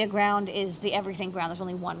 is the data ground, is the everything ground. There's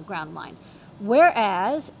only one ground line.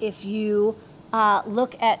 Whereas if you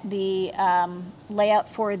look at the layout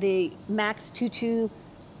for the MAX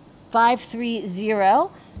 22530,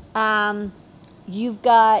 you've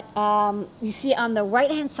got, you see on the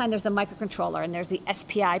right-hand side, there's the microcontroller, and there's the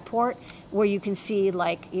SPI port where you can see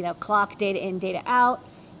like, clock, data in, data out,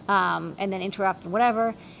 and then interrupt and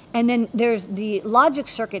whatever. And then there's the logic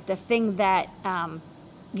circuit, the thing that,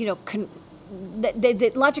 the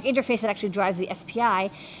logic interface that actually drives the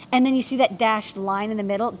SPI. And then you see that dashed line in the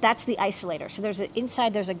middle, that's the isolator. So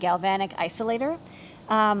inside there's a galvanic isolator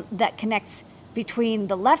that connects between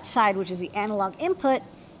the left side, which is the analog input,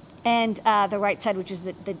 and the right side, which is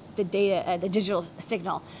the data, the digital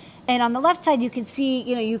signal. And on the left side, you can see,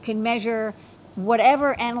 you can measure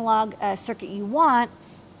whatever analog circuit you want,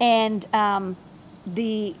 and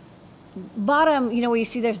the bottom, where you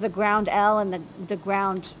see there's the ground L and the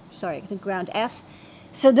ground F.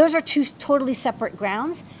 So those are 2 totally separate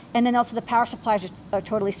grounds. And then also the power supplies are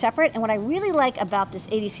totally separate. And what I really like about this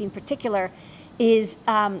ADC in particular is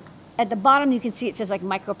at the bottom you can see it says like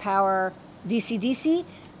micro power DC-DC.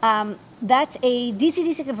 That's a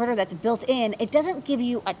DC-DC converter that's built in. It doesn't give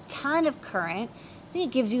you a ton of current. I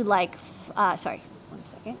think it gives you like,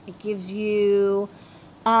 It gives you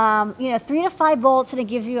 3 to 5 volts, and it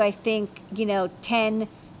gives you, I think, 10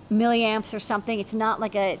 milliamps or something. It's not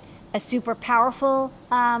like a super powerful,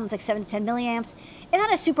 it's like 7 to 10 milliamps. It's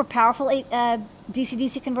not a super powerful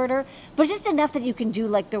DC-DC converter, but it's just enough that you can do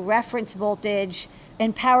like the reference voltage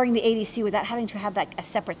and powering the ADC without having to have a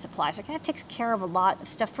separate supply. So it kind of takes care of a lot of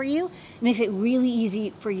stuff for you. It makes it really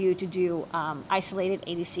easy for you to do isolated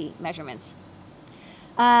ADC measurements.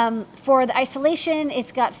 For the isolation,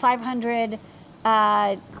 it's got 5,000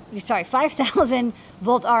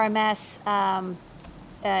 volt RMS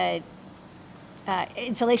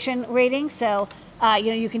insulation rating. So,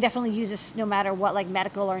 you can definitely use this no matter what, like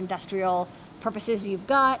medical or industrial purposes you've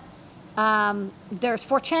got. There's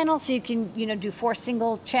 4 channels, so you can, do 4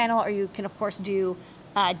 single channel, or you can of course do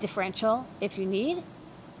differential if you need.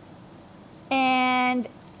 And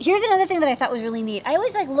here's another thing that I thought was really neat. I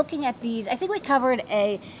always like looking at these. I think we covered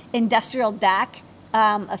a industrial DAC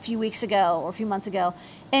a few weeks ago or a few months ago.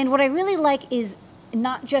 And what I really like is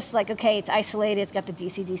not just like, okay, it's isolated, it's got the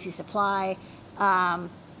DC-DC supply,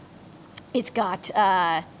 it's got,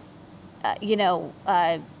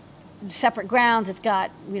 separate grounds, it's got,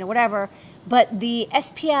 whatever. But the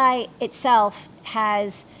SPI itself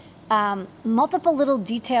has multiple little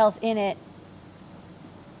details in it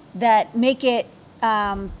that make it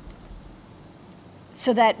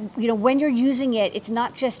so that, when you're using it, it's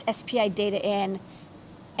not just SPI data in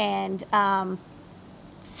and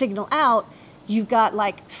signal out. You've got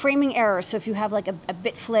like framing errors. So if you have like a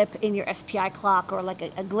bit flip in your SPI clock, or like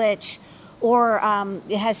a glitch, or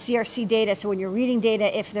it has CRC data. So when you're reading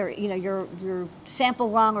data, if they're, your sample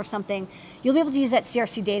wrong or something, you'll be able to use that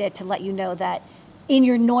CRC data to let you know that in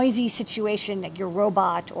your noisy situation, like your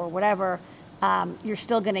robot or whatever, you're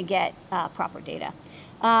still going to get proper data.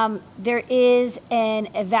 There is an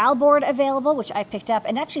eval board available, which I picked up,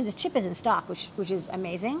 and actually this chip is in stock, which is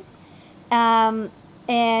amazing.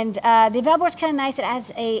 And the eval board's kind of nice. It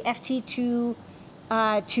has a FT2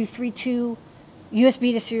 to 3.2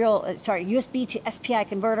 USB to USB to SPI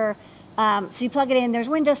converter. So you plug it in. There's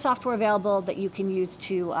Windows software available that you can use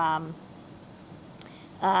to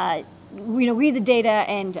read the data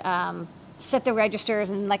and set the registers.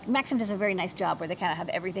 And like Maxim does a very nice job where they kind of have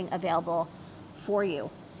everything available for you.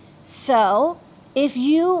 So if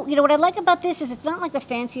what I like about this is it's not like the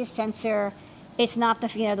fanciest sensor. It's not the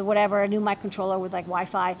a new microcontroller with like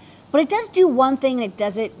Wi-Fi, but it does do one thing and it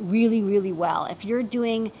does it really, really well. If you're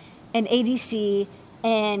doing an ADC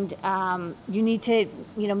and you need to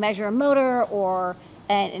measure a motor or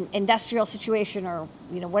an industrial situation or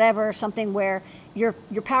whatever, something where your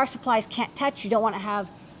power supplies can't touch, you don't want to have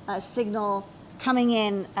a signal coming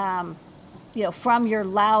in from your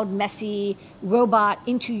loud, messy robot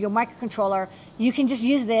into your microcontroller, you can just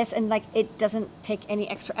use this and like it doesn't take any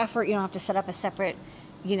extra effort. You don't have to set up a separate,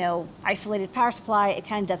 isolated power supply. It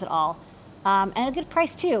kind of does it all. And a good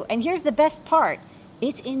price too. And here's the best part.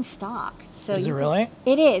 It's in stock. So Is it really?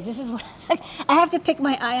 It is. This is what I have to pick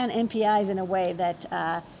my eye on NPIs in a way that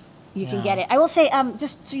you can get it. I will say,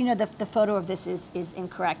 just so you know, the photo of this is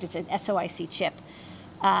incorrect. It's an SOIC chip.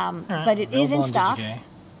 But it is in stock.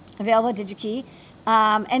 Available at DigiKey.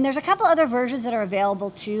 And there's a couple other versions that are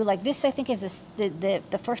available too. Like this, I think, is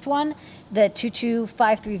the first one, the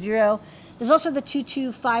 22530. There's also the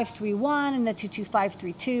 22531 and the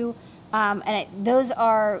 22532. Those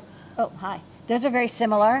are, those are very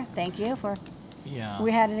similar. Thank you for. Yeah.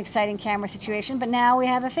 We had an exciting camera situation, but now we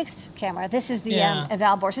have a fixed camera. This is the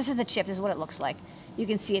eval board. This is the chip. This is what it looks like. You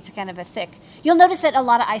can see it's kind of a thick. You'll notice that a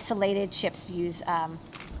lot of isolated chips use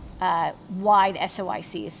wide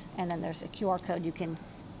SOICs, and then there's a QR code you can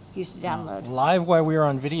use to download. Live while we were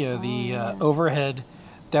on video, the overhead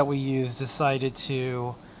that we used decided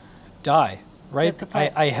to die, right?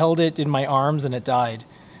 I held it in my arms and it died.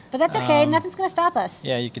 But that's okay. Nothing's going to stop us.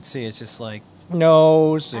 Yeah, you could see it's just like,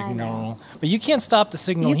 no signal. But you can't stop the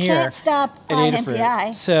signal here. You can't stop on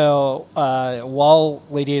NPI. So while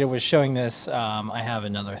Lady Ada was showing this, I have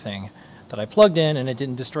another thing that I plugged in and it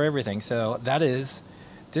didn't destroy everything. So that is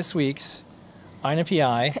this week's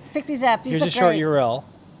INPI. Pick these up. These Here's a look short great. URL.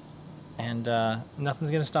 And nothing's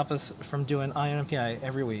going to stop us from doing INPI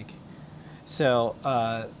every week. So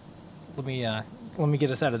let me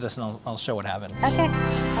get us out of this and I'll show what happened. Okay.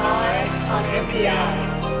 On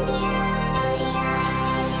NPI.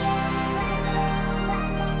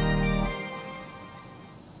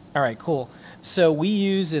 All right, cool. So we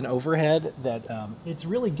use an overhead that it's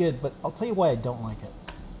really good, but I'll tell you why I don't like it.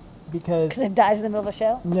 Because it dies in the middle of a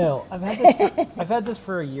show? No, I've had this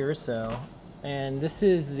for a year or so, and this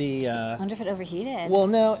is the. I wonder if it overheated. Well,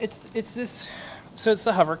 no, it's this. So it's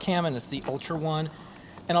the hover cam and it's the Ultra one,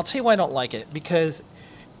 and I'll tell you why I don't like it because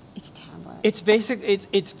it's a tablet. It's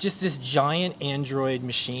it's just this giant Android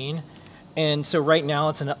machine. And so right now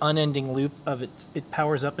it's an unending loop of it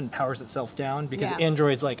powers up and powers itself down because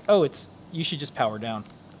Android's like, oh, you should just power down.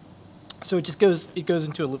 So it goes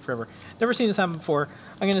into a loop forever. Never seen this happen before.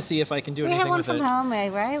 I'm going to see if I can do anything with it. We have one from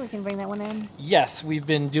home, right? We can bring that one in. Yes, we've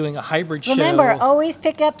been doing a hybrid show. Remember, always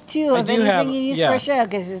pick up two of anything you use for a show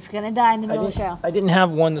because it's going to die in the middle of the show. I didn't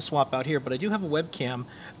have one to swap out here, but I do have a webcam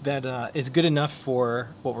that is good enough for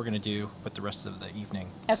what we're going to do with the rest of the evening.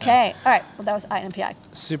 Okay. All right. Well, that was INPI.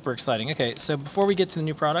 Super exciting. Okay, so before we get to the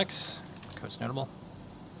new products, code's notable.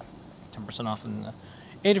 10% off in the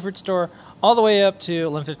Adafruit store, all the way up to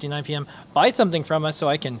 11:59 p.m. Buy something from us so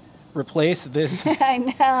I can replace this. I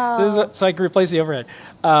know. So I can replace the overhead.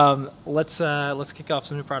 Let's kick off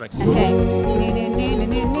some new products. Okay.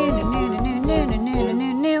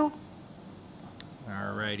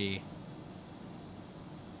 Alrighty.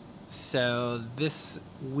 So this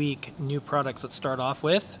week, new products. Let's start off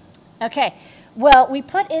with. Okay. Well, we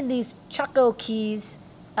put in these Choco keys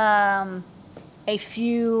a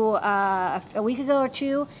week ago or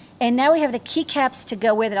two, and now we have the keycaps to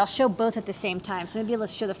go with it. I'll show both at the same time. So maybe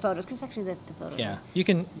let's show the photos because actually the photos. Yeah, you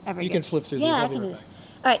can flip through these. Yeah, I can do this.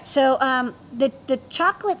 All right. So the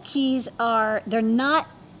chocolate keys they're not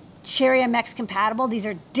Cherry MX compatible. These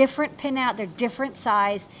are different pinout. They're different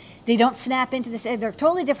size. They don't snap into this. They're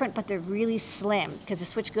totally different, but they're really slim because the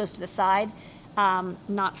switch goes to the side,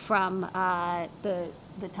 not from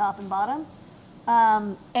the top and bottom.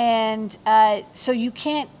 So you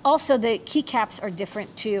can't. Also, the keycaps are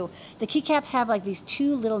different too. The keycaps have like these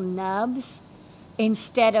two little nubs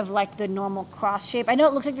instead of like the normal cross shape. I know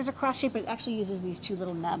it looks like there's a cross shape, but it actually uses these two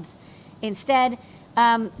little nubs instead.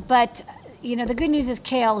 But the good news is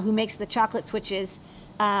Kale, who makes the chocolate switches,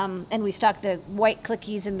 and we stock the white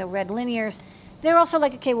clickies and the red linears. They're also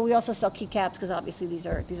like, okay, well, we also sell keycaps because obviously these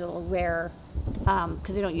are a little rarer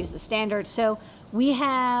because they don't use the standard. So we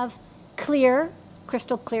have clear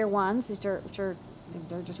crystal clear ones, which are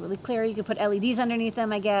they're just really clear. You can put LEDs underneath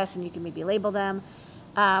them, I guess, and you can maybe label them.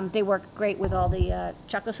 They work great with all the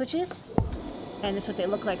Choco switches, and this is what they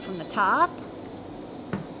look like from the top.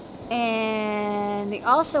 And they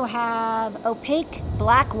also have opaque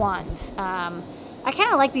black ones. I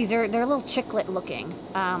kind of like these. They're a little chiclet looking,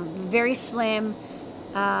 very slim.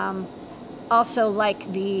 Also like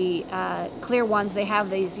the clear ones, they have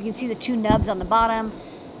these. You can see the two nubs on the bottom.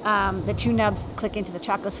 The two nubs click into the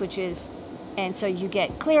Choco switches, and so you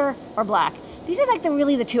get clear or black. These are like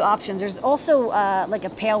really the two options. There's also like a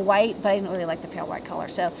pale white, but I didn't really like the pale white color.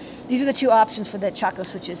 So these are the two options for the Choco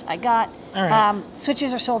switches I got. All right.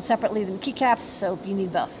 Switches are sold separately than the keycaps, so you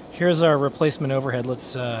need both. Here's our replacement overhead.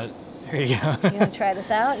 Let's, here you go. You want to try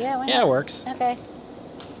this out? Yeah, why not? Yeah, it works. Okay.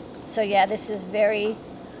 So yeah, this is very, Yeah,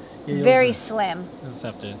 you'll very just- slim. You'll just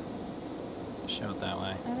have to show it that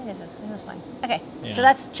way. I think this is fine. Okay, Yeah. so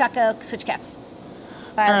that's Choco switch caps.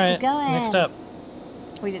 All right, let's keep going. Next up.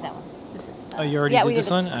 We did that one. This is. Oh, you already yeah, did we this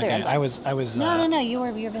the one? clear Okay, one. I was. No, you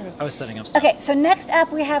were busy. I was setting up stuff. Okay, so next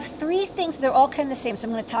up we have three things. They're all kind of the same, so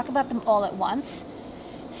I'm going to talk about them all at once.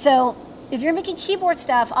 So if you're making keyboard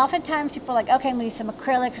stuff, oftentimes people are like, okay, I'm going to use some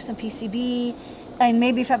acrylic or some PCB, and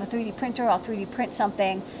maybe if I have a 3D printer, I'll 3D print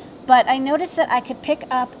something. But I noticed that I could pick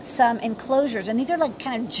up some enclosures, and these are like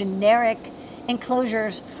kind of generic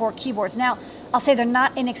enclosures for keyboards. Now, I'll say they're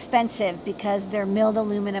not inexpensive because they're milled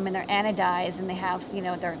aluminum and they're anodized, and they have,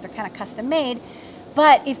 they're kind of custom made.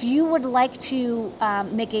 But if you would like to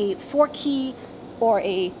make a 4-key or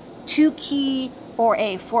a 2-key or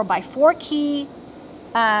a 4x4 key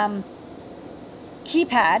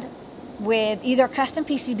keypad with either custom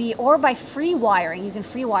PCB or by free wiring, you can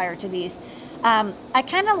free wire to these. I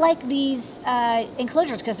kind of like these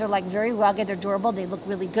enclosures because they're like very rugged, they're durable, they look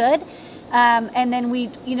really good. And then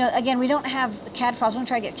again, we don't have CAD files. We don't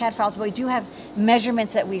try to get CAD files, but we do have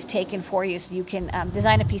measurements that we've taken for you, so you can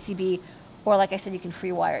design a PCB, or like I said, you can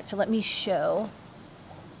free wire it. So let me show.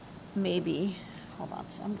 Maybe, hold on.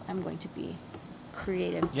 So I'm going to be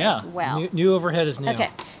creative as well. New overhead is new. Okay,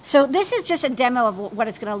 so this is just a demo of what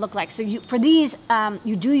it's going to look like. So for these,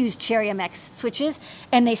 you do use Cherry MX switches,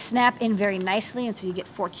 and they snap in very nicely, and so you get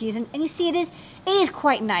 4 keys. And you see, it is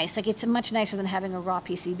quite nice. Like, it's much nicer than having a raw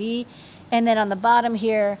PCB. And then on the bottom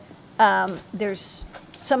here, there's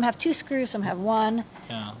some have 2 screws, some have 1.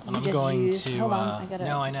 Yeah, You and I'm just going use- to. hold on, I gotta-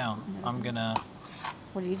 no, I know. I'm gonna.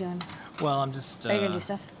 What are you doing? Well, I'm just. Are you gonna do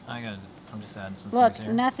stuff? I'm just adding some Look, things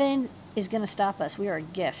here. nothing is going to stop us. We are a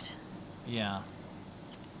gift. Yeah.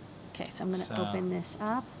 Okay, so I'm going to So- open this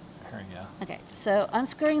up. Here we go. Okay, so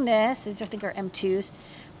unscrewing this, these I think are M2s.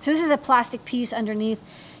 So this is a plastic piece underneath.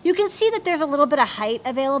 You can see that there's a little bit of height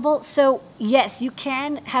available. So yes, you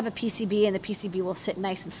can have a PCB and the PCB will sit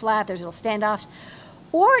nice and flat. There's little standoffs.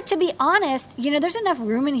 Or to be honest, there's enough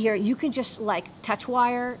room in here. You can just like touch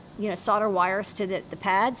wire, solder wires to the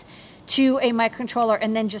pads to a microcontroller,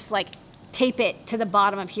 and then just like tape it to the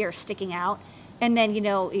bottom of here sticking out. And then, you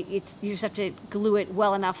just have to glue it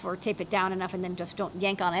well enough or tape it down enough, and then just don't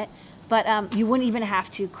yank on it. But you wouldn't even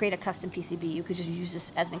have to create a custom PCB. You could just use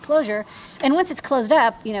this as an enclosure. And once it's closed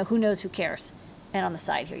up, who knows, who cares? And on the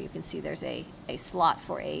side here, you can see there's a slot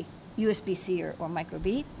for a USB-C or micro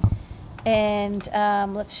B. And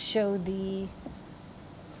let's show the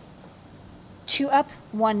 2 up,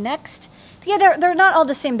 1 next. Yeah, they're not all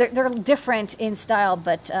the same. They're different in style,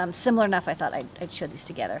 but similar enough. I thought I'd show these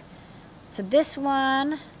together. So this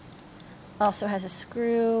one also has a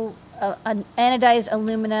screw, an anodized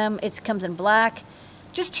aluminum. It comes in black.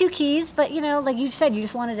 Just 2 keys, but like you said, you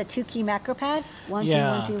just wanted a 2-key macro pad. 1, 2,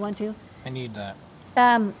 1, 2, 1, 2. I need that.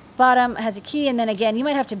 Bottom has a key, and then again, you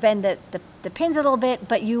might have to bend the pins a little bit,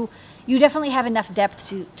 but you definitely have enough depth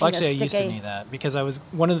to Well, actually, I stick used to need that because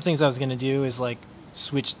one of the things I was going to do is like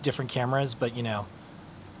switch different cameras, but yeah.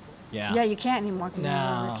 Yeah, you can't anymore because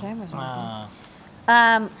No. your cameras no.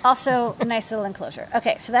 are also, a nice little enclosure.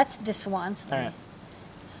 Okay, so that's this one. So, All right.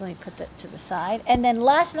 so let me put that to the side. And then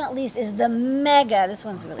last but not least is the Mega. This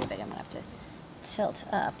one's really big. I'm going to have to tilt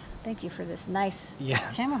up. Thank you for this nice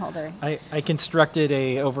camera holder. I constructed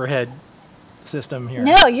a overhead system here.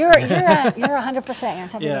 No, you're 100%. You're on top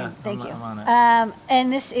of the game. Thank you. I'm on it.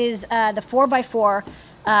 And this is the 4x4,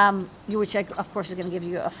 which of course is going to give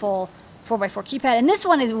you a full 4x4 keypad. And this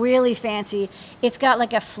one is really fancy. It's got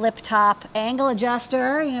like a flip top angle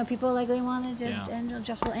adjuster. People like they want an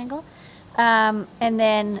adjustable angle. And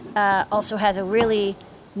then also has a really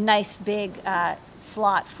nice big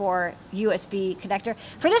slot for USB connector.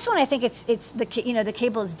 For this one, I think it's the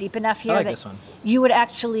cable is deep enough here I like that this one. you would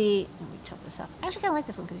actually. Let me tilt this this up. I actually kind of like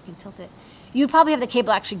this one because you can tilt it. You'd probably have the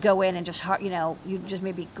cable actually go in and just, you just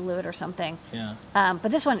maybe glue it or something. Yeah.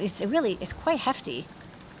 But this one, it's quite hefty.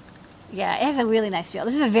 Yeah, it has a really nice feel.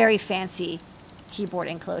 This is a very fancy keyboard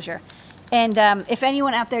enclosure. And if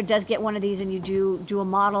anyone out there does get one of these and you do a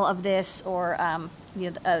model of this or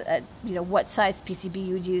what size PCB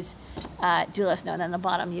you would use, do let us know. And then on the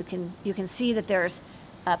bottom you can see that there's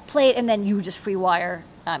a plate and then you just free wire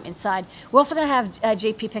inside. We're also going to have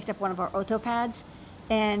JP picked up one of our Otho pads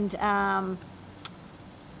and try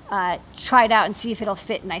it out and see if it'll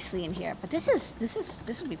fit nicely in here. But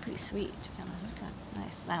this would be pretty sweet. To be honest. This is kind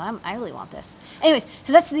of nice. I really want this. Anyways,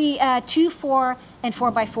 so that's the 2, 4, and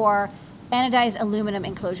 4x4 anodized aluminum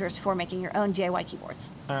enclosures for making your own DIY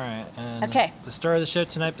keyboards. All right. And okay. The star of the show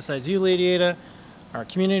tonight, besides you, Lady Ada, our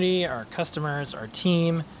community, our customers, our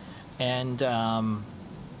team, and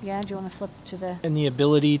yeah. Do you want to flip to the? And the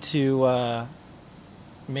ability to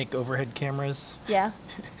make overhead cameras. Yeah.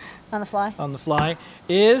 On the fly. On the fly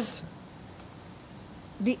is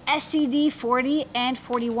the SCD 40 and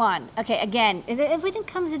 41. Okay. Again, everything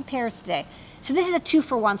comes in pairs today. So this is a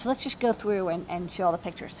 2-for-1, so let's just go through and show all the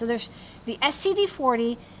pictures. So there's the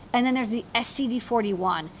SCD40, and then there's the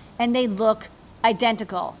SCD41, and they look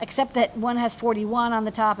identical, except that one has 41 on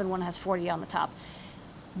the top and one has 40 on the top.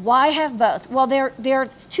 Why have both? Well, they're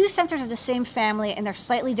two sensors of the same family, and they're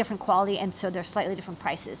slightly different quality, and so they're slightly different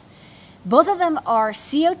prices. Both of them are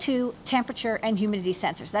CO2, temperature, and humidity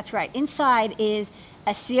sensors. That's right. Inside is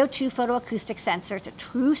a CO2 photoacoustic sensor. It's a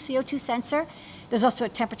true CO2 sensor. There's also a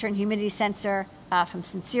temperature and humidity sensor from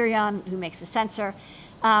Sensirion, who makes a sensor.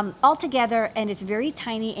 All together, and it's very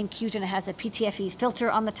tiny and cute, and it has a PTFE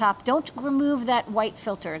filter on the top. Don't remove that white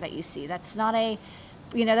filter that you see. That's not a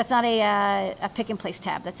pick and place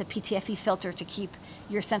tab. That's a PTFE filter to keep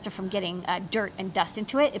your sensor from getting dirt and dust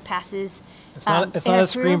into it. It passes. It's not a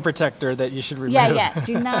screen protector that you should remove. Yeah.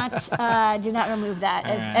 Do not remove that,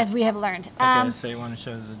 as we have learned. Okay, so you want to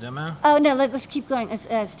show the demo? Oh no, let's keep going.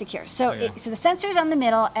 Let's stick here. So, so the sensor's on the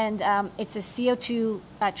middle, and it's a CO2,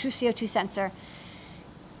 true CO2 sensor.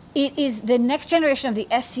 It is the next generation of the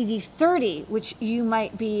SCD30, which you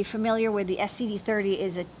might be familiar with. The SCD30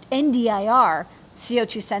 is an NDIR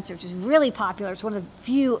CO2 sensor, which is really popular. It's one of the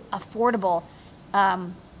few affordable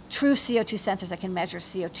true CO2 sensors that can measure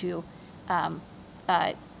CO2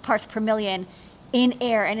 parts per million in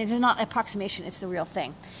air, and it is not an approximation, it's the real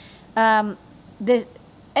thing. The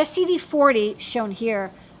SCD40 shown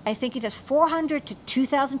here, I think it does 400 to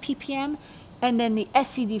 2,000 ppm, and then the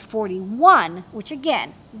SCD41, which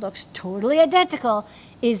again looks totally identical,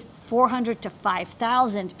 is 400 to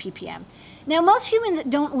 5,000 ppm. Now, most humans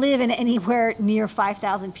don't live in anywhere near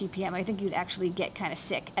 5,000 ppm. I think you'd actually get kind of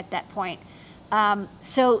sick at that point.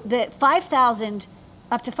 So the 5,000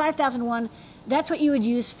 up to 5,001, that's what you would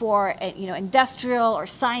use for industrial or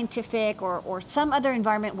scientific or some other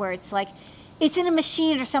environment where it's like it's in a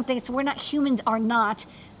machine or something. It's where humans are not,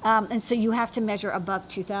 and so you have to measure above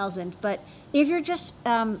 2,000. But if you're just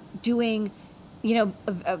doing,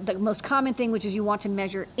 the most common thing, which is you want to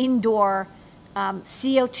measure indoor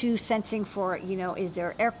CO2 sensing for, is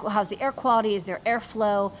there how's the air quality? Is there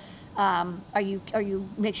airflow? Are you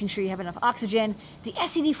making sure you have enough oxygen? The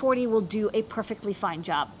SCD40 will do a perfectly fine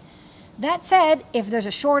job. That said, if there's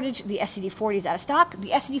a shortage, the SCD40 is out of stock. The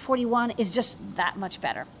SCD41 is just that much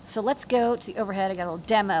better. So let's go to the overhead. I got a little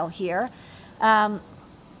demo here.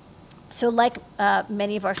 So like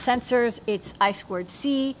many of our sensors, it's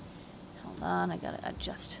I2C. Hold on, I gotta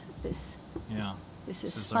adjust this. Yeah. This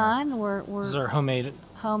is fun. This is our homemade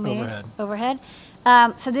overhead.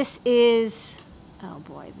 So this is, oh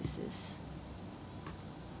boy, this is,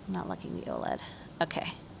 I'm not liking the OLED.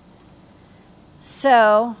 Okay.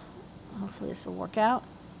 So, hopefully this will work out.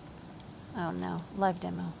 Oh no, live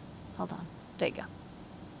demo. Hold on. There you go.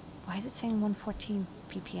 Why is it saying 114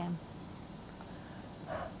 ppm?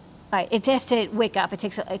 All right, it has to wake up. It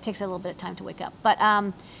takes a little bit of time to wake up. But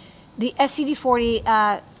the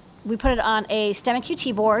SCD40, we put it on a STEM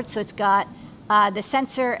QT board, so it's got the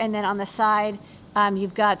sensor, and then on the side,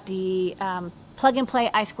 you've got the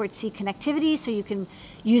plug-and-play I2C connectivity, so you can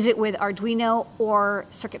use it with Arduino or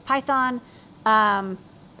CircuitPython. I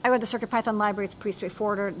read the CircuitPython library. It's pretty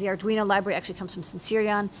straightforward. The Arduino library actually comes from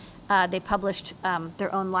Sensirion. They published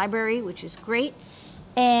their own library, which is great.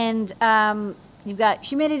 And you've got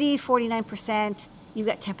humidity, 49%. You've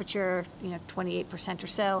got temperature, 28% or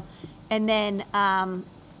so. And then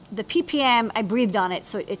the ppm, I breathed on it,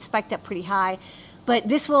 so it spiked up pretty high. But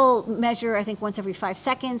this will measure, I think, once every 5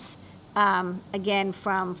 seconds. Again,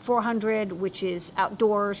 from 400, which is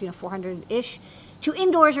outdoors, 400-ish, To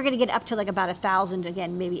indoors, you're going to get up to like about 1,000,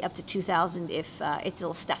 again, maybe up to 2,000 if it's a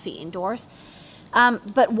little stuffy indoors.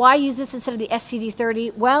 But why use this instead of the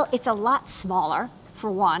SCD30? Well, it's a lot smaller,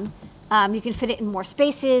 for one. You can fit it in more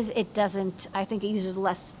spaces. It doesn't, I think it uses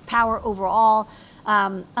less power overall.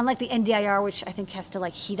 Unlike the NDIR, which I think has to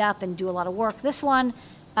like heat up and do a lot of work, this one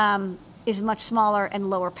is much smaller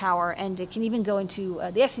and lower power, and it can even go into,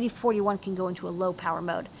 the SCD41 can go into a low power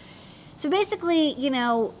mode. So basically, you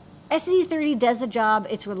know, SCD30 does the job,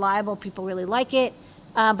 it's reliable, people really like it,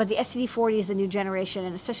 but the SCD40 is the new generation,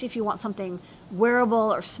 and especially if you want something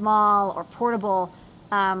wearable or small or portable,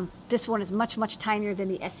 this one is much, much tinier than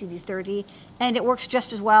the SCD30, and it works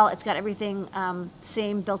just as well. It's got everything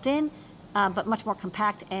same built in, but much more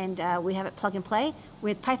compact, and we have it plug and play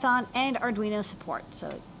with Python and Arduino support.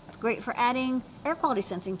 So it's great for adding air quality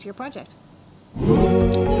sensing to your project.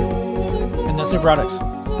 And that's new products.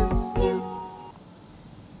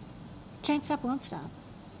 Can't stop, won't stop.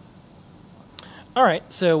 All right,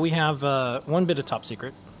 so we have one bit of top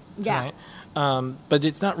secret. Yeah. Tonight. But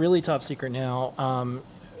it's not really top secret now.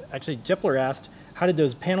 Actually, Jepler asked, how did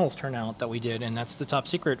those panels turn out that we did? And that's the top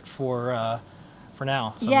secret for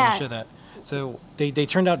now. So Yeah. I'm going to show that. So they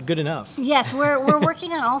turned out good enough. Yes, we're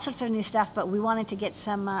working on all sorts of new stuff, but we wanted to get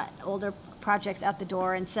some older projects out the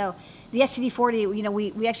door. And so the SCD40, you know,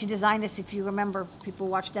 we actually designed this, if you remember, people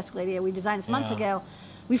watched Descaladia, we designed this months ago.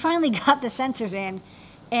 We finally got the sensors in.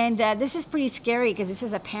 And this is pretty scary because this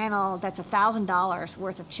is a panel that's $1,000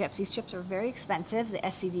 worth of chips. These chips are very expensive, the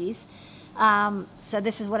SCDs. So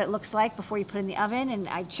this is what it looks like before you put it in the oven, and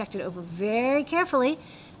I checked it over very carefully.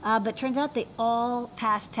 But turns out they all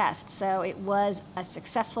passed tests. So it was a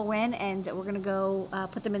successful win, and we're going to go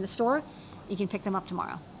put them in the store. You can pick them up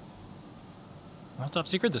tomorrow. That's top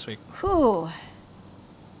secret this week. Whew.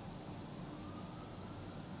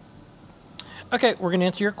 Okay, we're going to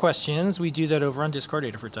answer your questions. We do that over on Discord,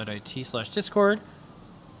 adafruit.it/Discord.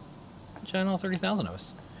 Channel 30,000 of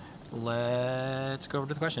us. Let's go over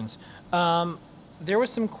to the questions. There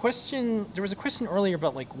was a question earlier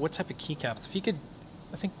about like what type of keycaps. If you could,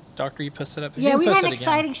 I think Doctor, you posted up. Yeah, we had an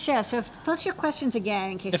exciting show. So post your questions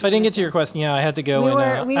again in case. If I didn't get to your question, yeah, I had to go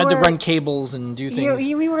I had to run cables and do things.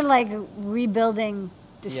 We were like rebuilding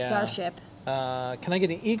the Starship. Can I get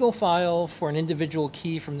an Eagle file for an individual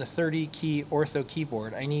key from the 30-key Ortho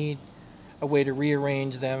keyboard? I need a way to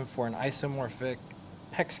rearrange them for an isomorphic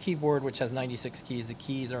hex keyboard, which has 96 keys. The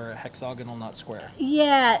keys are hexagonal, not square.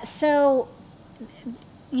 Yeah, so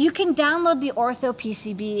you can download the Ortho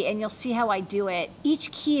PCB, and you'll see how I do it.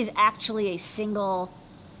 Each key is actually a single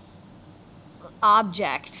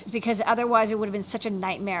object, because otherwise it would have been such a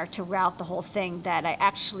nightmare to route the whole thing that I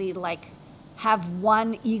actually have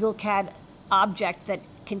one EagleCAD object that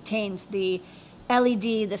contains the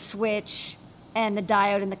LED, the switch, and the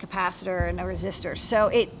diode and the capacitor and the resistor.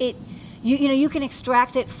 So you can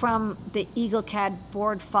extract it from the EagleCAD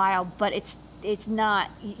board file, but it's not,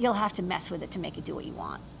 you'll have to mess with it to make it do what you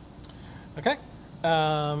want. Okay.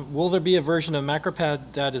 Will there be a version of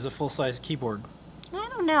MacroPad that is a full-size keyboard? I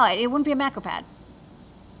don't know. It wouldn't be a MacroPad.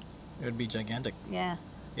 It would be gigantic. Yeah.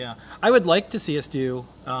 Yeah. I would like to see us do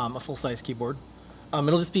a full-size keyboard.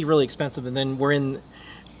 It'll just be really expensive, and then we're in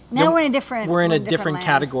a different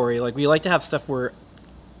category. Like, we like to have stuff where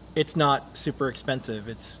it's not super expensive.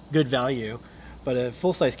 It's good value, but a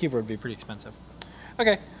full-size keyboard would be pretty expensive.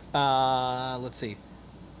 Okay. Let's see.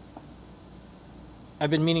 I've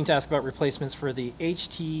been meaning to ask about replacements for the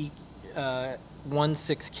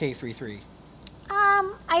HT16K33.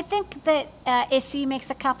 I think that ISI makes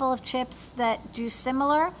a couple of chips that do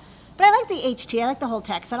similar, but I like the HT. I like the whole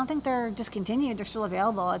text. I don't think they're discontinued. They're still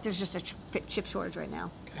available. There's just a chip shortage right now.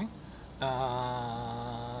 Okay.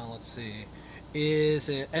 Let's see. Is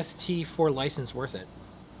a ST4 license worth it?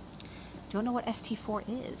 Don't know what ST4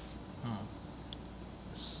 is.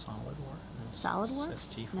 SolidWorks?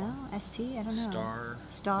 ST4. No, ST. I don't know.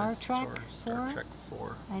 Star Trek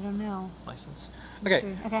 4. I don't know. License.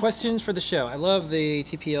 Okay. Questions for the show. I love the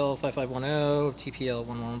TPL 5510, TPL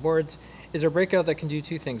 111 boards. Is there a breakout that can do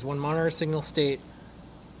two things? One, monitor signal state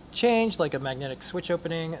change, like a magnetic switch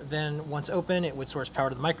opening. Then, once open, it would source power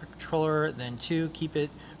to the microcontroller. Then, two, keep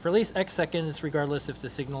it for at least X seconds, regardless if the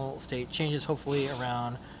signal state changes, hopefully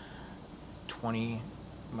around 20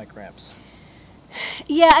 microamps.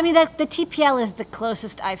 Yeah, I mean, the TPL is the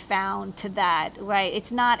closest I've found to that, right?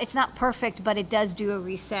 It's not perfect, but it does do a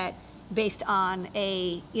reset based on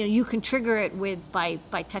you can trigger it by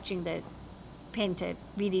touching the pin to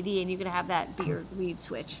VDD, and you could have that be your read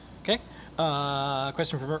switch. Okay.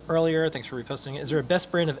 Question from earlier. Thanks for reposting it. Is there a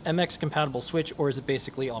best brand of MX compatible switch, or is it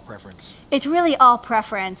basically all preference? It's really all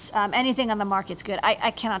preference. Anything on the market's good.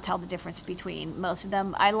 I cannot tell the difference between most of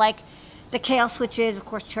them. I like the KL switches. Of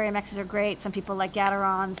course, Cherry MXs are great. Some people like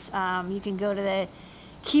Gaterons. You can go to the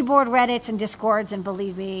keyboard Reddits and Discords, and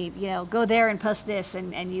believe me, go there and post this,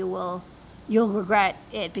 and you'll regret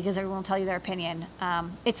it because everyone will tell you their opinion.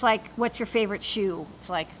 It's like, what's your favorite shoe? It's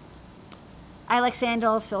like, I like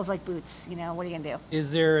sandals, Phil's like boots. What are you gonna do?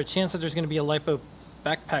 Is there a chance that there's going to be a LiPo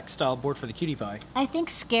backpack style board for the Cutie Pie? I think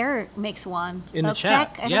Scare makes one. In the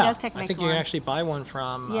chat, I yeah. think Oak Tech I makes think you one. can actually buy one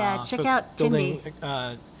from check folks out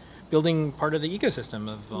building part of the ecosystem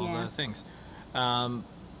of all Yeah. the things.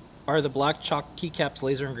 Are the black chalk keycaps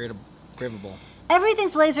laser engravable?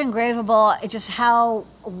 Everything's laser engravable. It's just how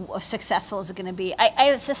successful is it going to be?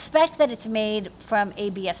 I suspect that it's made from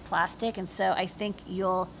ABS plastic, and so I think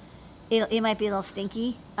it might be a little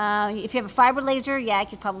stinky. If you have a fiber laser, yeah, I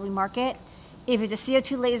could probably mark it. If it's a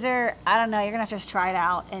CO2 laser, I don't know. You're going to have to just try it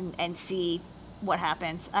out and see what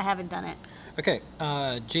happens. I haven't done it. Okay,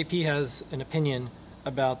 JP has an opinion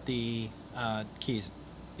about the keys.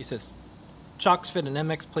 He says, chalks fit an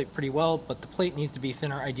MX plate pretty well, but the plate needs to be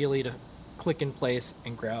thinner, ideally to click in place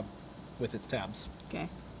and grab with its tabs. Okay.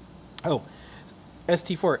 Oh,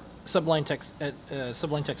 ST4, Sublime Text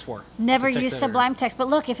 4. Never It's a text use editor. Sublime Text, but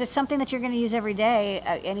look, if it's something that you're going to use every day,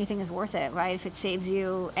 anything is worth it, right? If it saves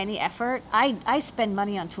you any effort. I spend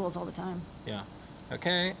money on tools all the time. Yeah.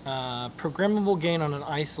 Okay. Programmable gain on an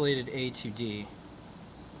isolated A to D.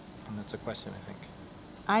 And that's a question, I think.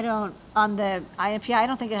 On the INPI, I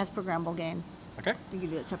don't think it has programmable gain. Okay. I think you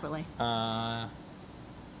do it separately.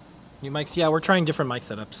 New mics. Yeah, we're trying different mic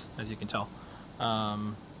setups, as you can tell.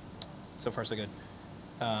 So far, so good.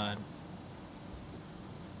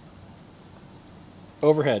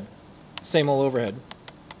 Overhead. Same old overhead.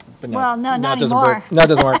 But Well, no, now not it doesn't anymore. work. No, it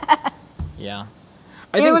doesn't work. Yeah.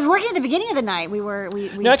 It was working at the beginning of the night. We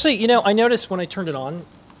No, actually, I noticed when I turned it on,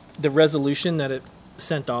 the resolution that it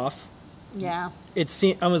sent off, yeah.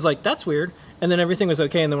 I was like, that's weird. And then everything was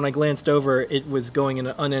okay. And then when I glanced over, it was going in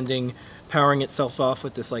an unending, powering itself off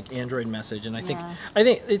with this like Android message. And I think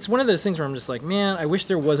it's one of those things where I'm just like, man, I wish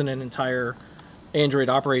there wasn't an entire Android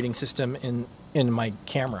operating system in my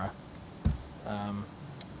camera.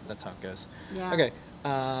 That's how it goes. Yeah. Okay.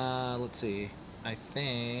 Let's see. I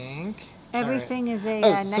think Everything is a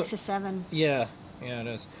so- Nexus 7. Yeah, it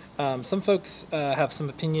is. Some folks have some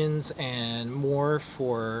opinions and more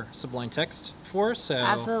for Sublime Text 4, so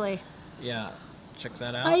Absolutely. yeah, check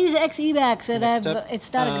that out. I use XEBAC, so Next up,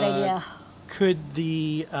 it's not a good idea. Could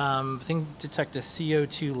the thing detect a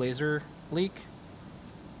CO2 laser leak?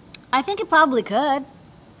 I think it probably could,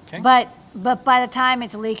 Okay. but by the time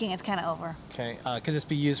it's leaking, it's kind of over. Okay. Could this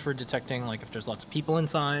be used for detecting, like, if there's lots of people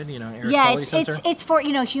inside, air Yeah, quality sensor? it's for,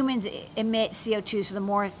 humans emit CO2, so the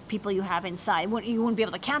more people you have inside, you wouldn't be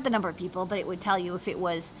able to count the number of people, but it would tell you if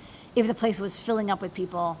the place was filling up with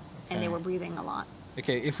people and they Okay. were breathing a lot.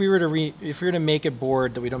 Okay, if we were to make a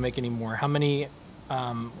board that we don't make anymore, how many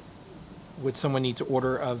would someone need to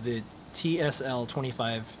order of the TSL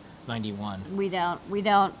 2591? We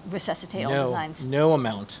don't resuscitate old designs. No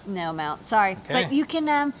amount. No amount. Sorry, Okay. but you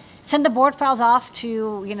can send the board files off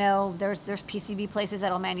to there's PCB places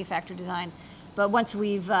that'll manufacture design. But once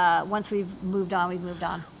we've moved on, we've moved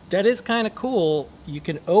on. That is kind of cool. You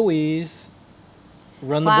can always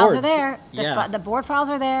run Files the are boards. there. Yeah. The board files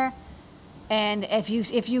are there, and if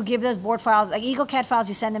you give those board files, like EagleCAD files,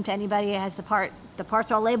 you send them to anybody. It has the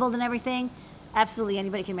parts all labeled and everything. Absolutely,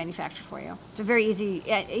 anybody can manufacture for you. It's a very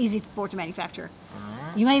easy board to manufacture.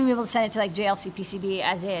 You might even be able to send it to like JLC PCB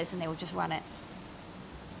as is, and they would just run it.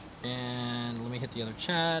 And let me hit the other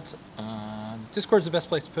chat. Discord's the best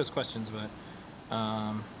place to post questions, but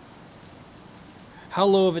how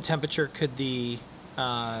low of a temperature could the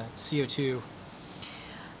CO2?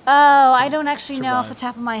 Oh, I don't actually know off the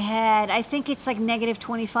survive. top of my head. I think it's like negative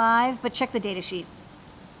 25, but check the data sheet.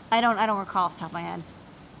 I don't recall off the top of my head.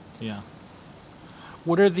 Yeah.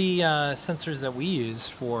 What are the sensors that we use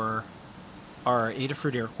for our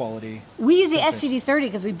Adafruit air quality? We use the sensors? SCD-30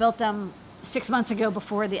 because we built them 6 months ago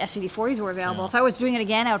before the SCD-40s were available. Yeah. If I was doing it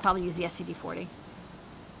again, I would probably use the SCD-40.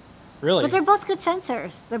 Really? But they're both good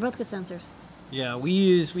sensors. Yeah,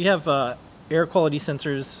 we have air quality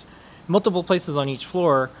sensors, multiple places on each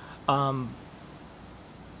floor.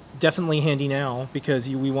 Definitely handy now because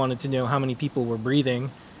we wanted to know how many people were breathing,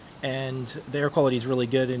 and the air quality is really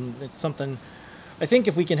good. And it's something I think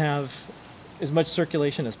if we can have as much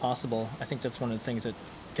circulation as possible, I think that's one of the things that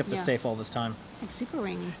kept us Yeah. safe all this time. It's super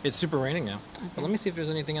rainy. It's super raining now. Okay. But let me see if there's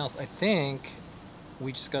anything else. I think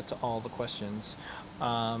we just got to all the questions.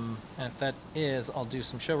 And if that is, I'll do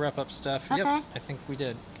some show wrap-up stuff. Yep, Okay. I think we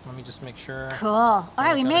did. Let me just make sure. Cool. All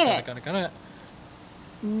right, we made it. Got it.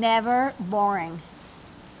 Never boring.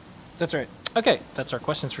 That's right. Okay, that's our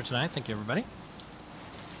questions for tonight. Thank you, everybody.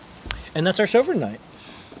 And that's our show for tonight.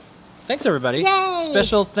 Thanks, everybody. Yay!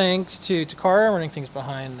 Special thanks to Takara running things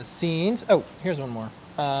behind the scenes. Oh, here's one more.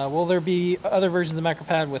 Will there be other versions of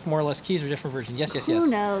MacroPad with more or less keys or different versions? Yes, yes, yes. Who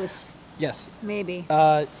knows? Yes. Maybe.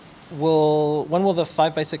 When will the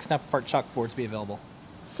 5x6 snap apart chalkboards be available?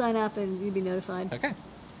 Sign up and you'll be notified. Okay.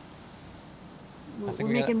 We're think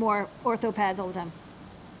we got making it. more ortho pads all the time.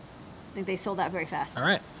 I think they sold out very fast. All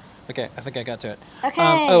right. Okay, I think I got to it.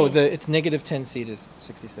 Okay. It's negative 10 C to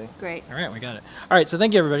 60C. Great. All right, we got it. All right, so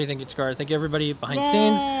thank you, everybody. Thank you, Takara. Thank you, everybody behind the Yay.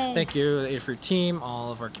 scenes. Thank you, the Adafruit team,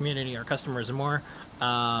 all of our community, our customers, and more.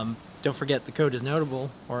 Don't forget the code is notable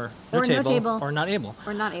or Or no table. or not able.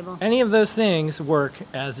 Or not able. Any of those things work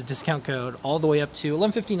as a discount code all the way up to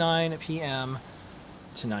 11:59 p.m.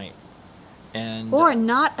 tonight. And Or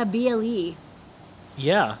not a BLE.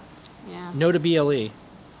 yeah, Yeah. no to BLE,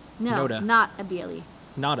 No, Noda. not a BLE.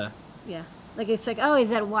 nada, Yeah. Like it's like, oh, is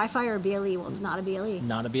that Wi-Fi or BLE? Well, it's not a BLE.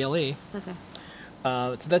 not a BLE. Okay.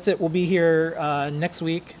 So that's it. We'll be here next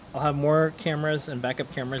week. I'll have more cameras and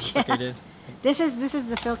backup cameras just like I did. This is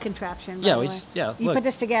the Phil contraption. by Yeah, the we way. just- yeah, You look. put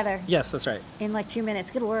this together Yes, that's right. in like 2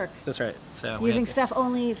 minutes. Good work. That's right. So we Using have- stuff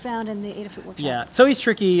only found in the Adafruit workshop. Yeah, it's always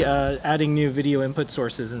tricky adding new video input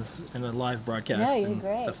sources in a live broadcast No, you did and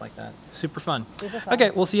great. stuff like that. Super fun. Super fun.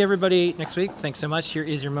 Okay, we'll see everybody next week. Thanks so much. Here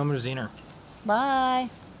is your moment of Zener. Bye.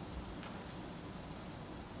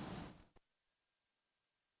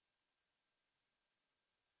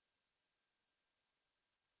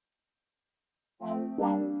 Wow,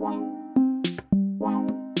 wow, wow.